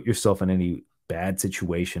 don't put yourself in any bad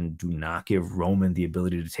situation. Do not give Roman the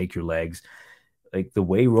ability to take your legs. Like the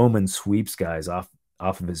way Roman sweeps guys off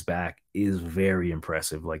of his back is very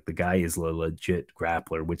impressive. Like the guy is a legit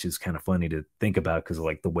grappler, which is kind of funny to think about because of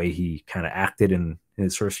like the way he kind of acted in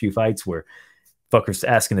his first few fights, where fucker's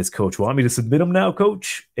asking his coach, "Want me to submit him now,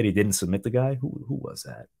 coach?" And he didn't submit the guy. Who was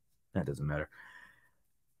that? That doesn't matter.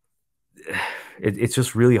 It's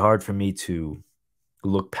just really hard for me to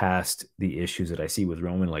look past the issues that I see with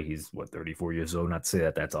Roman. Like he's 34 years old. Not to say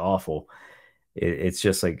that that's awful. It's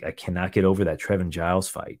just like I cannot get over that Trevin Giles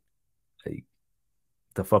fight. Like,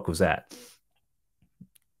 the fuck was that?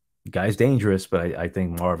 Guy's dangerous, but I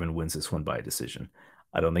think Marvin wins this one by decision.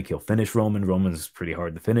 I don't think he'll finish Roman. Roman's pretty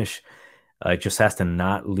hard to finish. Just has to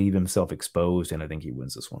not leave himself exposed, and I think he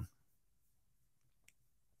wins this one.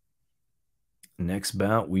 Next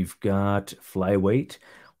bout, we've got flyweight.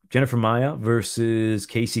 Jennifer Maia versus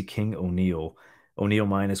Casey King O'Neill. O'Neal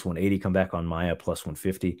minus 180, come back on Maia plus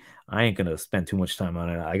 150. I ain't going to spend too much time on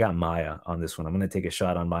it. I got Maia on this one. I'm going to take a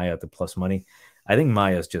shot on Maia at the plus money. I think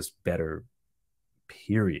Maia's just better,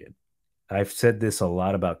 period. I've said this a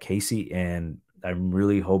lot about Casey, and I'm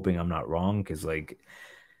really hoping I'm not wrong because, like,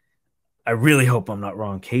 I really hope I'm not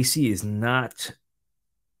wrong. Casey is not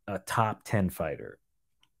a top 10 fighter.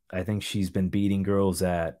 I think she's been beating girls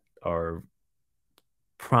that are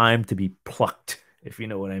primed to be plucked, if you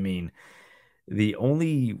know what I mean. The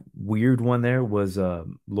only weird one there was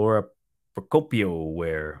Laura Procopio,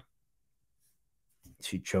 where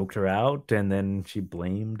she choked her out and then she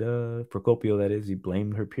blamed Procopio, that is, he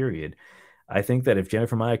blamed her, period. I think that if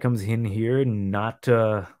Jennifer Maia comes in here not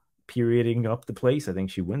perioding up the place, I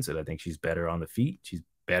think she wins it. I think she's better on the feet. She's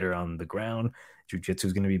better on the ground. Jiu-jitsu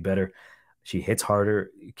is going to be better. She hits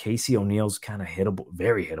harder. Casey O'Neal's kind of hittable,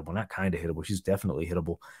 very hittable, not kind of hittable. She's definitely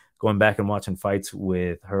hittable. Going back and watching fights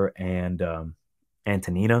with her and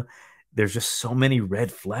Antonina, there's just so many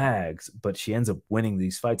red flags, but she ends up winning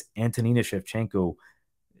these fights. Antonina Shevchenko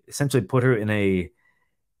essentially put her in a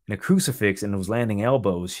crucifix and was landing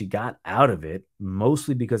elbows. She got out of it,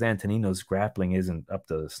 mostly because Antonina's grappling isn't up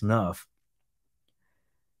to snuff.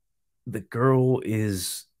 The girl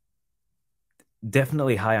is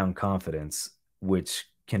definitely high on confidence, which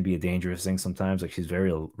can be a dangerous thing sometimes. Like, she's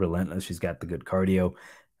very relentless. She's got the good cardio.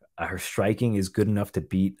 Her striking is good enough to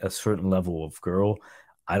beat a certain level of girl.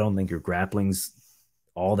 I don't think her grappling's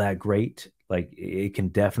all that great. Like, it can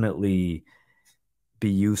definitely be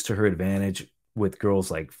used to her advantage with girls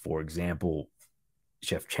like, for example,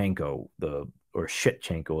 Shevchenko, or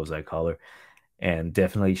Shitchenko as I call her, and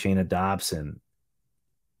definitely Shayna Dobson,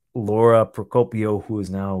 Laura Procopio, who is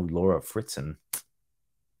now Laura Fritzen.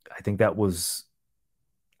 I think that was,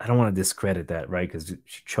 I don't want to discredit that, right? Because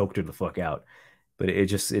she choked her the fuck out. But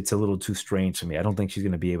it's a little too strange to me. I don't think she's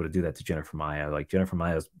going to be able to do that to Jennifer Maia. Like, Jennifer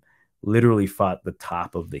Maia's literally fought the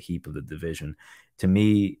top of the heap of the division. To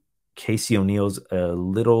me, Casey O'Neal's a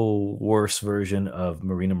little worse version of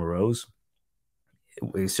Marina Moroz,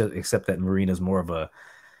 except that Marina's more of a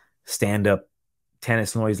stand-up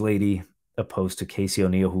tennis noise lady, opposed to Casey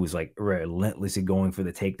O'Neal, who's like relentlessly going for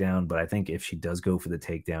the takedown. But I think if she does go for the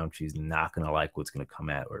takedown, she's not going to like what's going to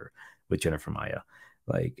come at her with Jennifer Maia.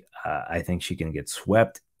 Like, I think she can get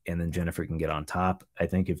swept, and then Jennifer can get on top. I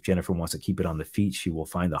think if Jennifer wants to keep it on the feet, she will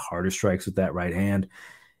find the harder strikes with that right hand.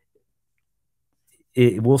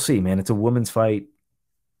 We'll see, man. It's a women's fight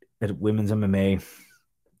at women's MMA.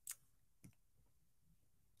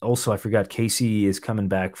 Also, I forgot Casey is coming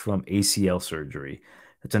back from ACL surgery.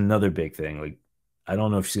 That's another big thing. Like, I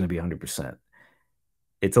don't know if she's going to be 100%.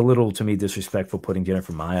 It's a little, to me, disrespectful putting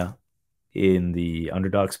Jennifer Maia in the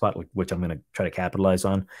underdog spot, which I'm going to try to capitalize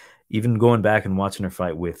on. Even going back and watching her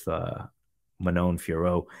fight with Manon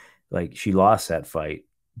Fiorot, like, she lost that fight,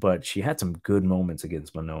 but she had some good moments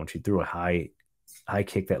against Manon. She threw a high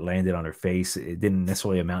kick that landed on her face. It didn't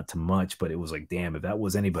necessarily amount to much, but it was like, damn, if that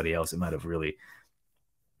was anybody else, it might have really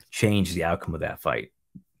changed the outcome of that fight.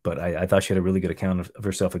 But I thought she had a really good account of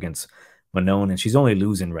herself against Manon, and she's only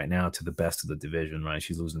losing right now to the best of the division, right?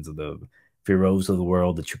 She's losing to the Firots of the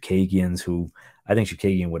world, the Chukagians, who I think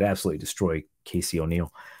Chukagian would absolutely destroy Casey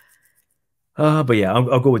O'Neal. But yeah,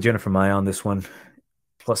 I'll go with Jennifer Maia on this one.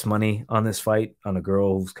 Plus money on this fight on a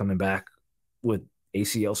girl who's coming back with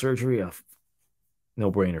ACL surgery.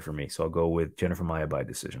 No brainer for me. So I'll go with Jennifer Maia by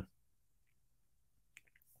decision.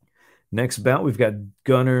 Next bout, we've got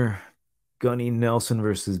Gunny Nelson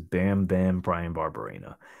versus Bam Bam Brian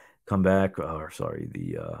Barberena. Comeback,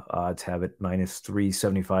 the odds have it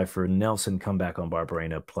 -375 for Nelson. Comeback on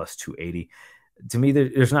Barberena +280. To me,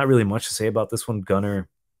 there's not really much to say about this one. Gunner's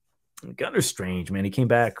strange, man. He came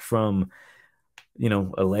back from,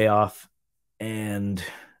 a layoff and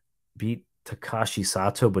beat Takashi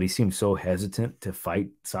Sato, but he seemed so hesitant to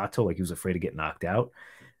fight Sato, like he was afraid to get knocked out.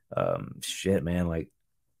 Shit, man. Like,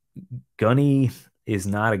 Gunny is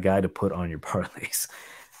not a guy to put on your parlays.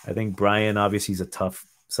 I think Brian, obviously, he's a tough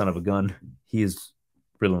son of a gun. He is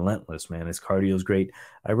relentless, man. His cardio is great.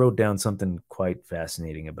 I wrote down something quite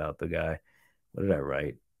fascinating about the guy. What did I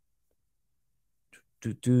write?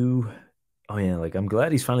 Oh yeah, like, I'm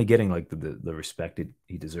glad he's finally getting like the respect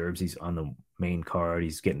he deserves. He's on the main card.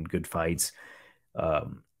 He's getting good fights.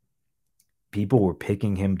 People were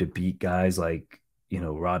picking him to beat guys like,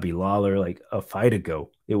 Robbie Lawler, like a fight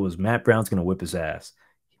ago. It was Matt Brown's gonna whip his ass.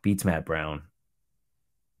 He beats Matt Brown.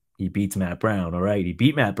 All right. He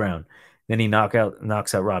beat Matt Brown. Then he knocks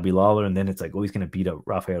out Robbie Lawler, and then it's like, oh, he's gonna beat up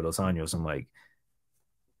Rafael dos Anjos. I'm like,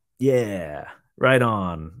 yeah, right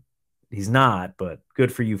on. He's not, but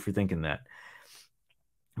good for you for thinking that.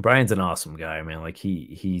 Brian's an awesome guy, man. Like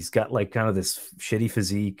he's got like kind of this shitty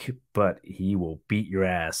physique, but he will beat your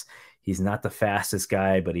ass. He's not the fastest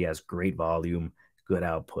guy, but he has great volume, good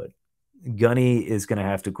output. Gunny is going to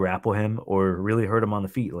have to grapple him or really hurt him on the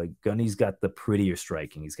feet. Like Gunny's got the prettier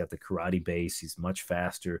striking. He's got the karate base. He's much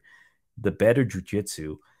faster, the better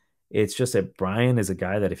jujitsu. It's just that Brian is a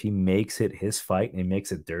guy that if he makes it his fight and he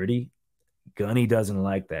makes it dirty, Gunny doesn't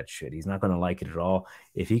like that shit. He's not going to like it at all.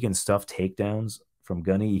 If he can stuff takedowns from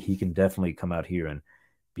Gunny, he can definitely come out here and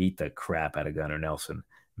beat the crap out of Gunnar Nelson,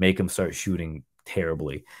 make him start shooting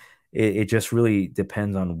terribly. It just really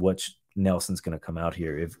depends on which Nelson's going to come out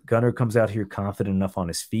here. If Gunnar comes out here confident enough on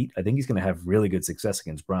his feet, I think he's going to have really good success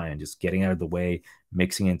against Brian, just getting out of the way,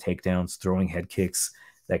 mixing in takedowns, throwing head kicks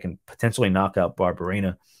that can potentially knock out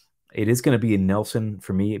Barberena. It is going to be a Nelson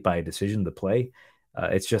for me by a decision to play.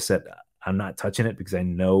 It's just that I'm not touching it because I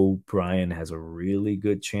know Brian has a really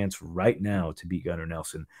good chance right now to beat Gunnar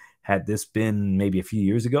Nelson. Had this been maybe a few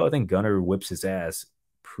years ago, I think Gunnar whips his ass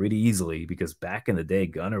pretty easily because back in the day,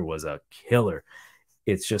 Gunnar was a killer.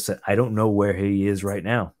 It's just that I don't know where he is right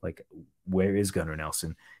now. Like, where is Gunnar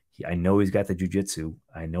Nelson? I know he's got the jiu-jitsu.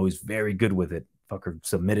 I know he's very good with it. Fucker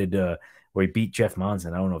submitted where he beat Jeff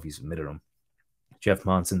Monson. I don't know if he submitted him. Jeff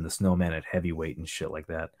Monson, the snowman at heavyweight and shit like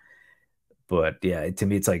that. But yeah, to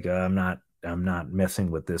me, it's like I'm not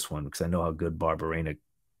messing with this one because I know how good Barberena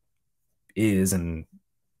is, and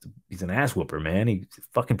he's an ass whooper, man. He's a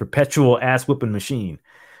fucking perpetual ass whooping machine.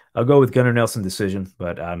 I'll go with Gunnar Nelson decision,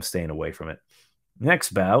 but I'm staying away from it.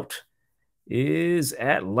 Next bout is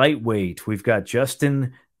at lightweight. We've got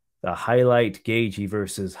Justin the Highlight Gaethje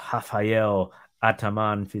versus Rafael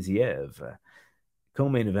Ataman Fiziev.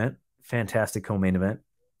 Co-main event, fantastic co-main event.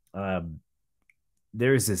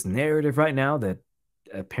 There is this narrative right now that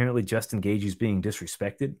apparently Justin Gaethje is being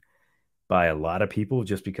disrespected by a lot of people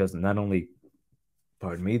just because not only,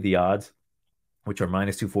 pardon me, the odds, which are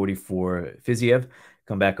minus 240 for Fiziev,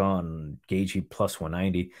 come back on Gaethje plus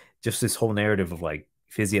 190. Just this whole narrative of like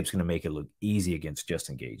Fiziev's going to make it look easy against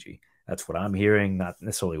Justin Gaethje. That's what I'm hearing, not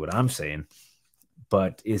necessarily what I'm saying.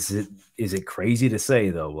 But is it crazy to say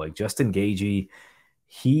though? Like Justin Gaethje,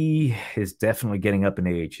 he is definitely getting up in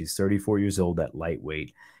age. He's 34 years old at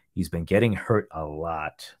lightweight. He's been getting hurt a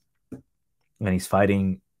lot. And he's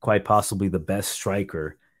fighting quite possibly the best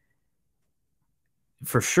striker.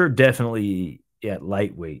 For sure, definitely at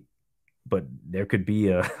lightweight. But there could be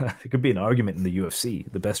an argument in the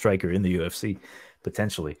UFC, the best striker in the UFC,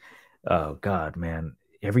 potentially. Oh God, man.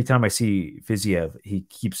 Every time I see Fiziev, he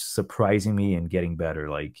keeps surprising me and getting better.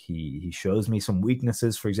 Like he shows me some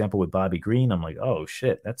weaknesses. For example, with Bobby Green, I'm like, oh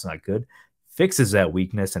shit, that's not good. Fixes that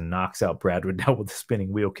weakness and knocks out Brad Riddell with a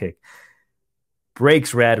spinning wheel kick.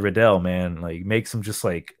 Breaks Rad Riddell, man. Like makes him just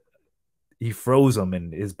like he froze him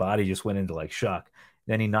and his body just went into like shock.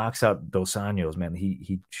 Then he knocks out Dos Anjos, man.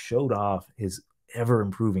 He showed off his ever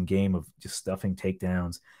improving game of just stuffing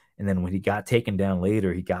takedowns. And then when he got taken down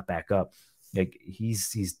later, he got back up. Like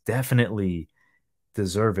he's definitely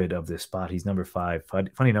deserved of this spot. He's number 5.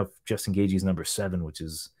 Funny enough, Justin Gaethje is number 7, which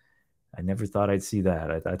is I never thought I'd see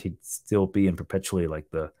that. I thought he'd still be in perpetually like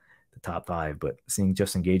the top 5, but seeing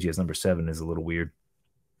Justin Gaethje as number 7 is a little weird.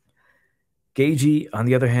 Gaethje, on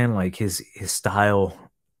the other hand, like his style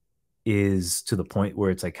is to the point where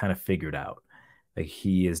it's like kind of figured out. Like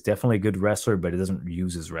he is definitely a good wrestler, but he doesn't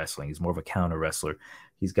use his wrestling. He's more of a counter wrestler.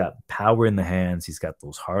 He's got power in the hands. He's got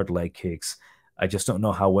those hard leg kicks. I just don't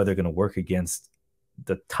know how well they're going to work against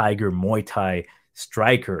the Tiger Muay Thai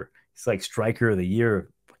striker. He's like striker of the year,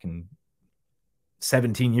 fucking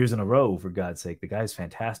 17 years in a row, for God's sake. The guy's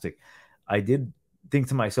fantastic. I did think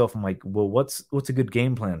to myself, I'm like, well, what's a good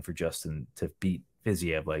game plan for Justin to beat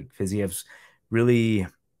Fiziev? Like Fiziev's really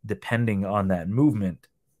depending on that movement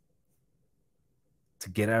to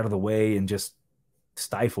get out of the way and just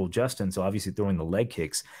stifle Justin. So obviously throwing the leg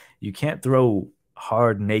kicks, you can't throw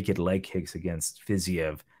hard naked leg kicks against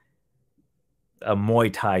Fiziev, a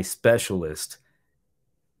Muay Thai specialist,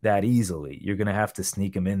 that easily. You're going to have to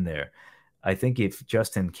sneak him in there. I think if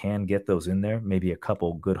Justin can get those in there, maybe a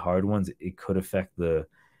couple good hard ones, it could affect the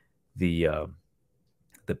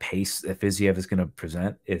pace that Fiziev is going to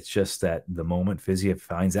present. It's just that the moment Fiziev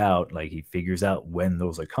finds out, like he figures out when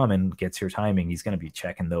those are coming, gets your timing, he's going to be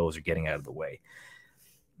checking those or getting out of the way.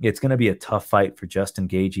 It's going to be a tough fight for Justin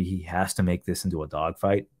Gaethje. He has to make this into a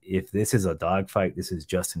dogfight. If this is a dogfight, this is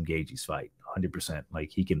Justin Gaethje's fight, 100%. Like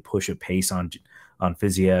he can push a pace on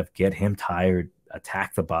Fiziev, get him tired,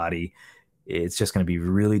 attack the body. It's just going to be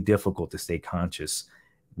really difficult to stay conscious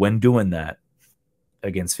when doing that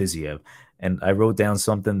against Fiziev. And I wrote down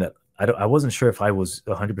something that I wasn't sure if I was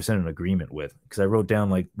 100% in agreement with, because I wrote down,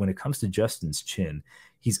 like, when it comes to Justin's chin,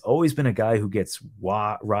 he's always been a guy who gets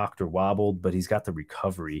rocked or wobbled, but he's got the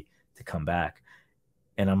recovery to come back.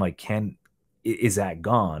 And I'm like, is that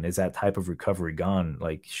gone? Is that type of recovery gone?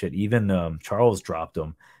 Like, shit, even Charles dropped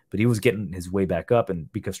him, but he was getting his way back up.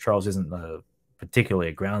 And because Charles isn't particularly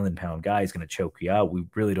a ground and pound guy, he's going to choke you out. We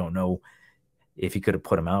really don't know if he could have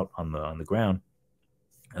put him out on the ground.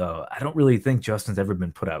 I don't really think Justin's ever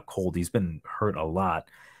been put out cold. He's been hurt a lot.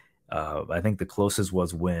 I think the closest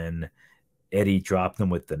was when Eddie dropped him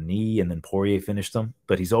with the knee and then Poirier finished him,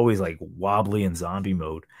 but he's always like wobbly in zombie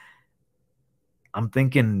mode. I'm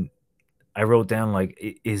thinking, I wrote down,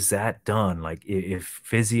 like, is that done? Like, if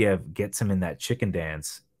Fiziev gets him in that chicken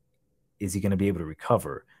dance, is he going to be able to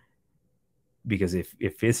recover? Because if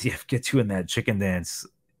Fiziev gets you in that chicken dance,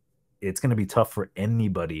 it's going to be tough for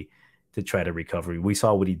anybody to try to recover. We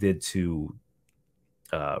saw what he did to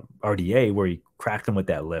RDA, where he cracked him with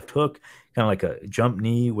that left hook, kind of like a jump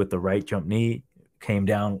knee with the right jump knee, came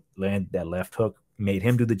down, landed that left hook, made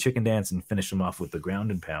him do the chicken dance, and finished him off with the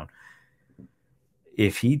ground and pound.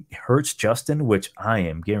 If he hurts Justin, which I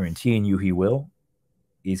am guaranteeing you he will,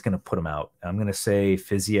 he's going to put him out. I'm going to say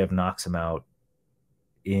Fiziev knocks him out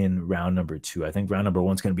in round number 2. I think round number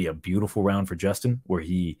 1 is going to be a beautiful round for Justin, where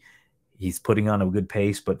he's putting on a good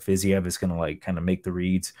pace, but Fiziev is going to like kind of make the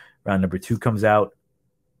reads. Round number 2 comes out,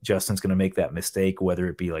 Justin's going to make that mistake, whether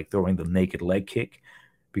it be like throwing the naked leg kick,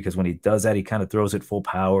 because when he does that, he kind of throws it full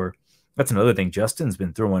power. That's another thing. Justin's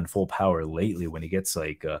been throwing full power lately when he gets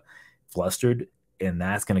like flustered, and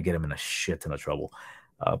that's going to get him in a shit ton of trouble.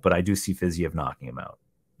 But I do see Fiziev knocking him out,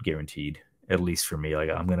 guaranteed, at least for me.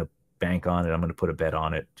 Like, I'm going to bank on it. I'm going to put a bet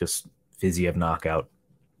on it. Just Fiziev knockout.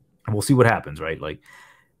 And we'll see what happens, right? Like,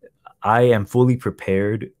 I am fully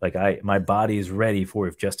prepared. Like, my body is ready for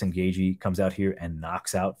if Justin Gaethje comes out here and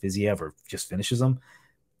knocks out Fiziev or just finishes him.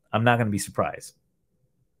 I'm not going to be surprised.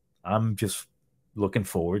 I'm just looking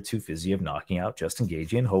forward to Fiziev knocking out Justin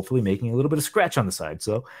Gaethje and hopefully making a little bit of scratch on the side.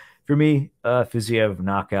 So for me, Fiziev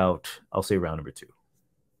knockout, I'll say round number 2.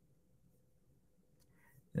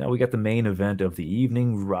 Now we got the main event of the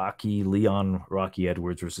evening: Rocky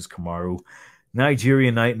Edwards versus Kamaru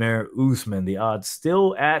Nigerian Nightmare Usman. The odds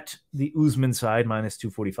still at the Usman side, minus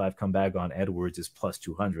 245. Comeback on Edwards is plus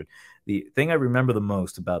 200. The thing I remember the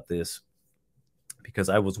most about this, because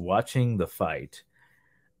I was watching the fight.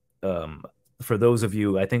 For those of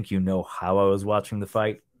you, I think you know how I was watching the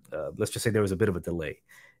fight. Let's just say there was a bit of a delay.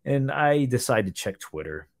 And I decided to check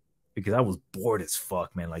Twitter because I was bored as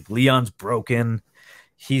fuck, man. Like, Leon's broken.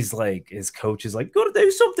 He's like, his coach is like, gotta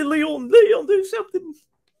do something, Leon. Leon, do something.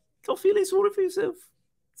 Stop feeling sorry for yourself.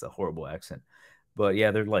 It's a horrible accent. But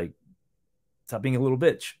yeah, they're like, stop being a little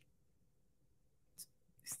bitch.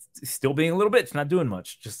 Still being a little bitch, not doing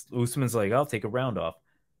much. Just Usman's like, I'll take a round off.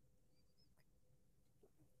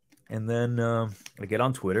 And then I get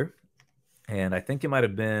on Twitter, and I think it might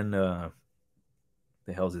have been, the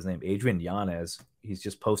hell's his name? Adrian Yanez. He's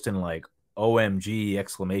just posting like OMG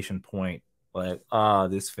exclamation point, like,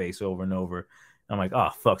 this face over and over. I'm like,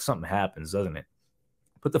 oh, fuck, something happens, doesn't it?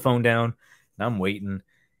 Put the phone down, and I'm waiting.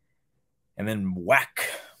 And then whack,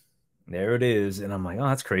 there it is. And I'm like, oh,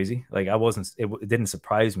 that's crazy. Like, it didn't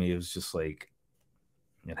surprise me. It was just like,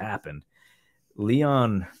 it happened.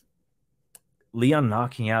 Leon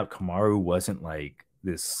knocking out Kamaru wasn't like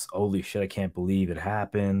this, holy shit, I can't believe it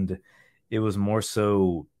happened. It was more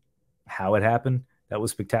so how it happened. That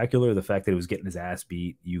was spectacular. The fact that he was getting his ass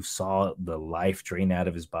beat. You saw the life drain out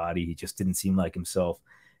of his body. He just didn't seem like himself.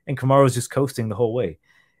 And Kamaru was just coasting the whole way.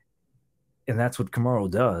 And that's what Kamaru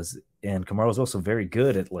does. And Kamaru's also very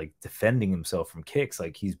good at like defending himself from kicks.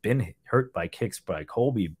 Like, he's been hurt by kicks by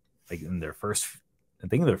Colby. Like, in their first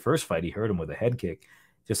fight, he hurt him with a head kick.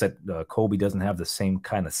 Just that Colby doesn't have the same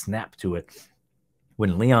kind of snap to it.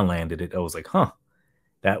 When Leon landed it, I was like, huh,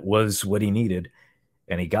 that was what he needed.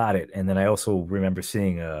 And he got it. And then I also remember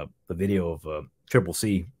seeing the video of Triple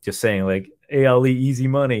C just saying like, hey, Ali, easy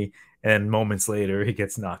money. And moments later, he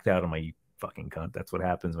gets knocked out. I'm like, you fucking cunt. That's what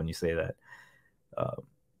happens when you say that.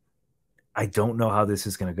 I don't know how this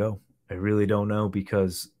is going to go. I really don't know,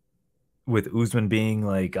 because with Usman being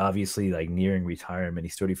like, obviously like nearing retirement,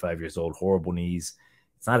 he's 35 years old, horrible knees.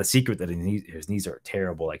 It's not a secret that his knees are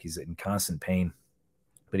terrible. Like, he's in constant pain,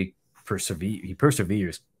 but he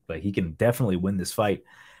perseveres. Like, he can definitely win this fight.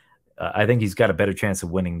 I think he's got a better chance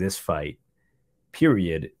of winning this fight,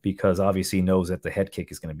 period, because obviously he knows that the head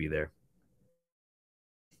kick is going to be there.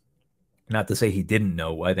 Not to say he didn't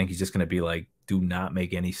know. I think he's just going to be like, do not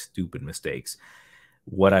make any stupid mistakes.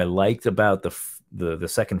 What I liked about the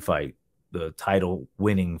second fight, the title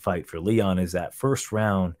winning fight for Leon, is that first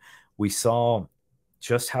round we saw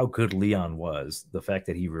just how good Leon was. The fact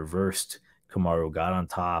that he reversed Kamaru got on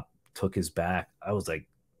top, took his back. I was like,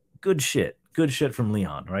 good shit from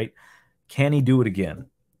Leon, right? Can he do it again?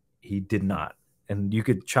 He did not. And you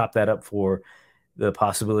could chop that up for the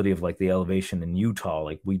possibility of like the elevation in Utah.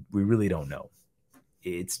 Like we really don't know.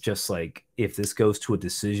 It's just like, if this goes to a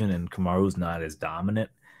decision and Kamaru's not as dominant,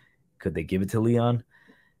 could they give it to Leon?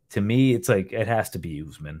 To me, it's like, it has to be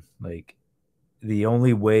Usman. Like, the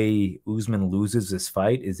only way Usman loses this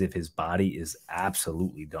fight is if his body is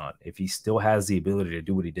absolutely done. If he still has the ability to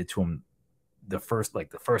do what he did to him the first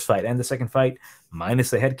fight and the second fight, minus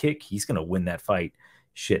the head kick, he's going to win that fight.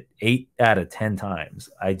 Shit, 8 out of 10 times.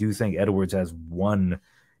 I do think Edwards has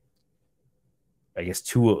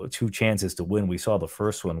two chances to win. We saw the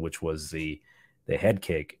first one, which was the head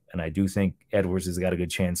kick, and I do think Edwards has got a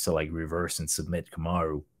good chance to like reverse and submit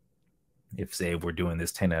Kamaru if, say, we're doing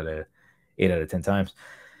this 8 out of 10 times.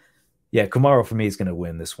 Yeah, Kamaru for me is going to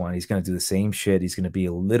win this one. He's going to do the same shit. He's going to be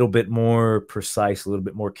a little bit more precise, a little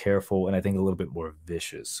bit more careful, and I think a little bit more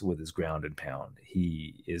vicious with his ground and pound.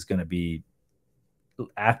 He is going to be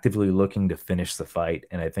actively looking to finish the fight,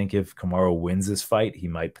 and I think if Kamaru wins this fight, he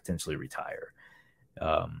might potentially retire.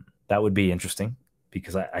 That would be interesting,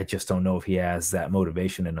 because I just don't know if he has that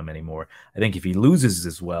motivation in him anymore. I think if he loses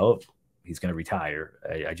as well, he's going to retire.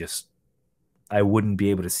 I wouldn't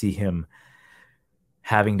be able to see him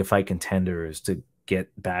having to fight contenders to get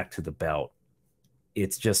back to the belt.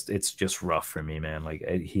 It's just rough for me, man. Like,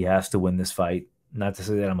 he has to win this fight. Not to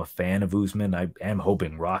say that I'm a fan of Usman. I am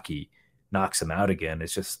hoping Rocky knocks him out again.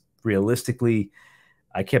 It's just, realistically,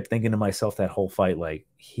 I kept thinking to myself that whole fight, like,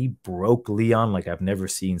 he broke Leon like I've never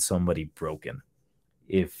seen somebody broken.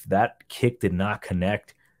 If that kick did not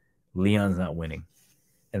connect, Leon's not winning.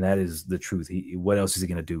 And that is the truth. What else is he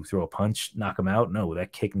going to do? Throw a punch, knock him out? No,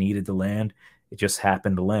 that kick needed to land. It just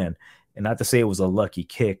happened to land. And not to say it was a lucky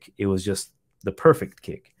kick. It was just the perfect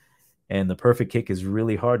kick. And the perfect kick is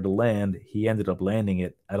really hard to land. He ended up landing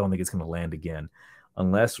it. I don't think it's going to land again.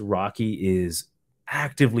 Unless Rocky is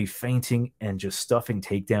actively feinting and just stuffing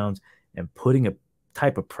takedowns and putting a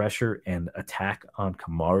type of pressure and attack on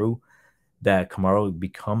Kamaru, that Kamaru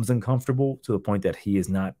becomes uncomfortable to the point that he is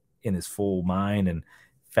not in his full mind and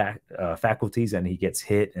faculties, and he gets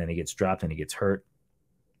hit and he gets dropped and he gets hurt.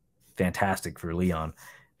 Fantastic for Leon.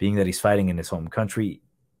 Being that he's fighting in his home country,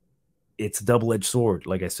 it's a double-edged sword.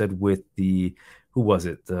 Like I said with with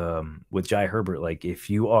Jai Herbert, like, if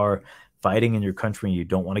you are fighting in your country and you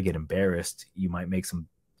don't want to get embarrassed, you might make some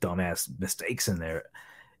dumbass mistakes in there,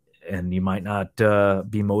 and you might not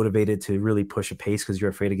be motivated to really push a pace because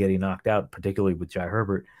you're afraid of getting knocked out, particularly with Jai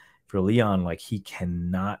Herbert. For Leon, like, he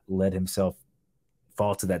cannot let himself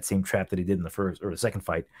fall to that same trap that he did in the first or the second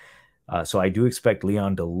fight. So I do expect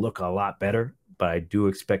Leon to look a lot better, but I do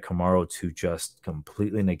expect Kamaru to just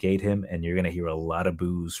completely negate him, and you're going to hear a lot of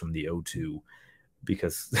boos from the O2,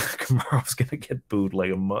 because Kamaru's going to get booed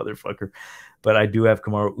like a motherfucker. But I do have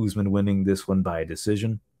Kamaru Usman winning this one by a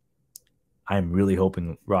decision. I'm really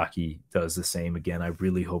hoping Rocky does the same again. I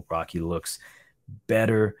really hope Rocky looks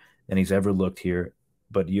better than he's ever looked here.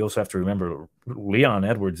 But you also have to remember, Leon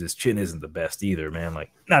Edwards' chin isn't the best either, man.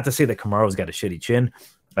 Like, not to say that Kamaru's got a shitty chin.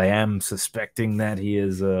 I am suspecting that he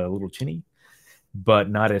is a little chinny, but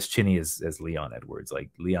not as chinny as Leon Edwards. Like,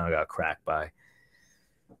 Leon got cracked by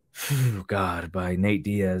Nate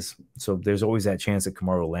Diaz. So there's always that chance that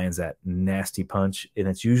Kamaru lands that nasty punch. And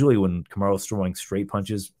it's usually when Kamaru's throwing straight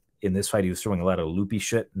punches. In this fight, he was throwing a lot of loopy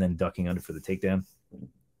shit and then ducking under for the takedown.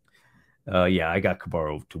 Yeah, I got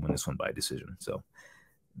Kamaru to win this one by decision. So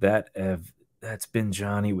that's been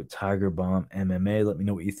Johnny with Tiger Bomb MMA. Let me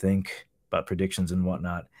know what you think about predictions and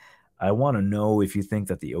whatnot. I want to know if you think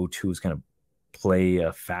that the O2 is going to play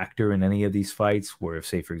a factor in any of these fights, where if,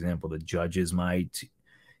 say, for example, the judges might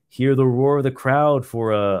hear the roar of the crowd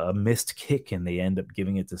for a missed kick and they end up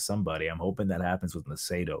giving it to somebody. I'm hoping that happens with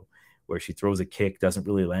Macedo, where she throws a kick, doesn't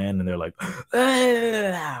really land, and they're like,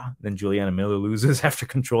 ah! Then Juliana Miller loses after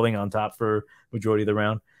controlling on top for majority of the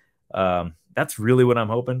round. That's really what I'm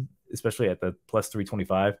hoping, especially at the plus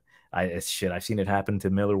 325. I've seen it happen to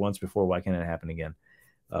Miller once before. Why can't it happen again?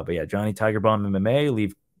 But yeah, Johnny Tiger Bomb MMA.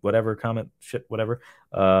 Leave whatever comment, shit, whatever.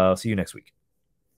 See you next week.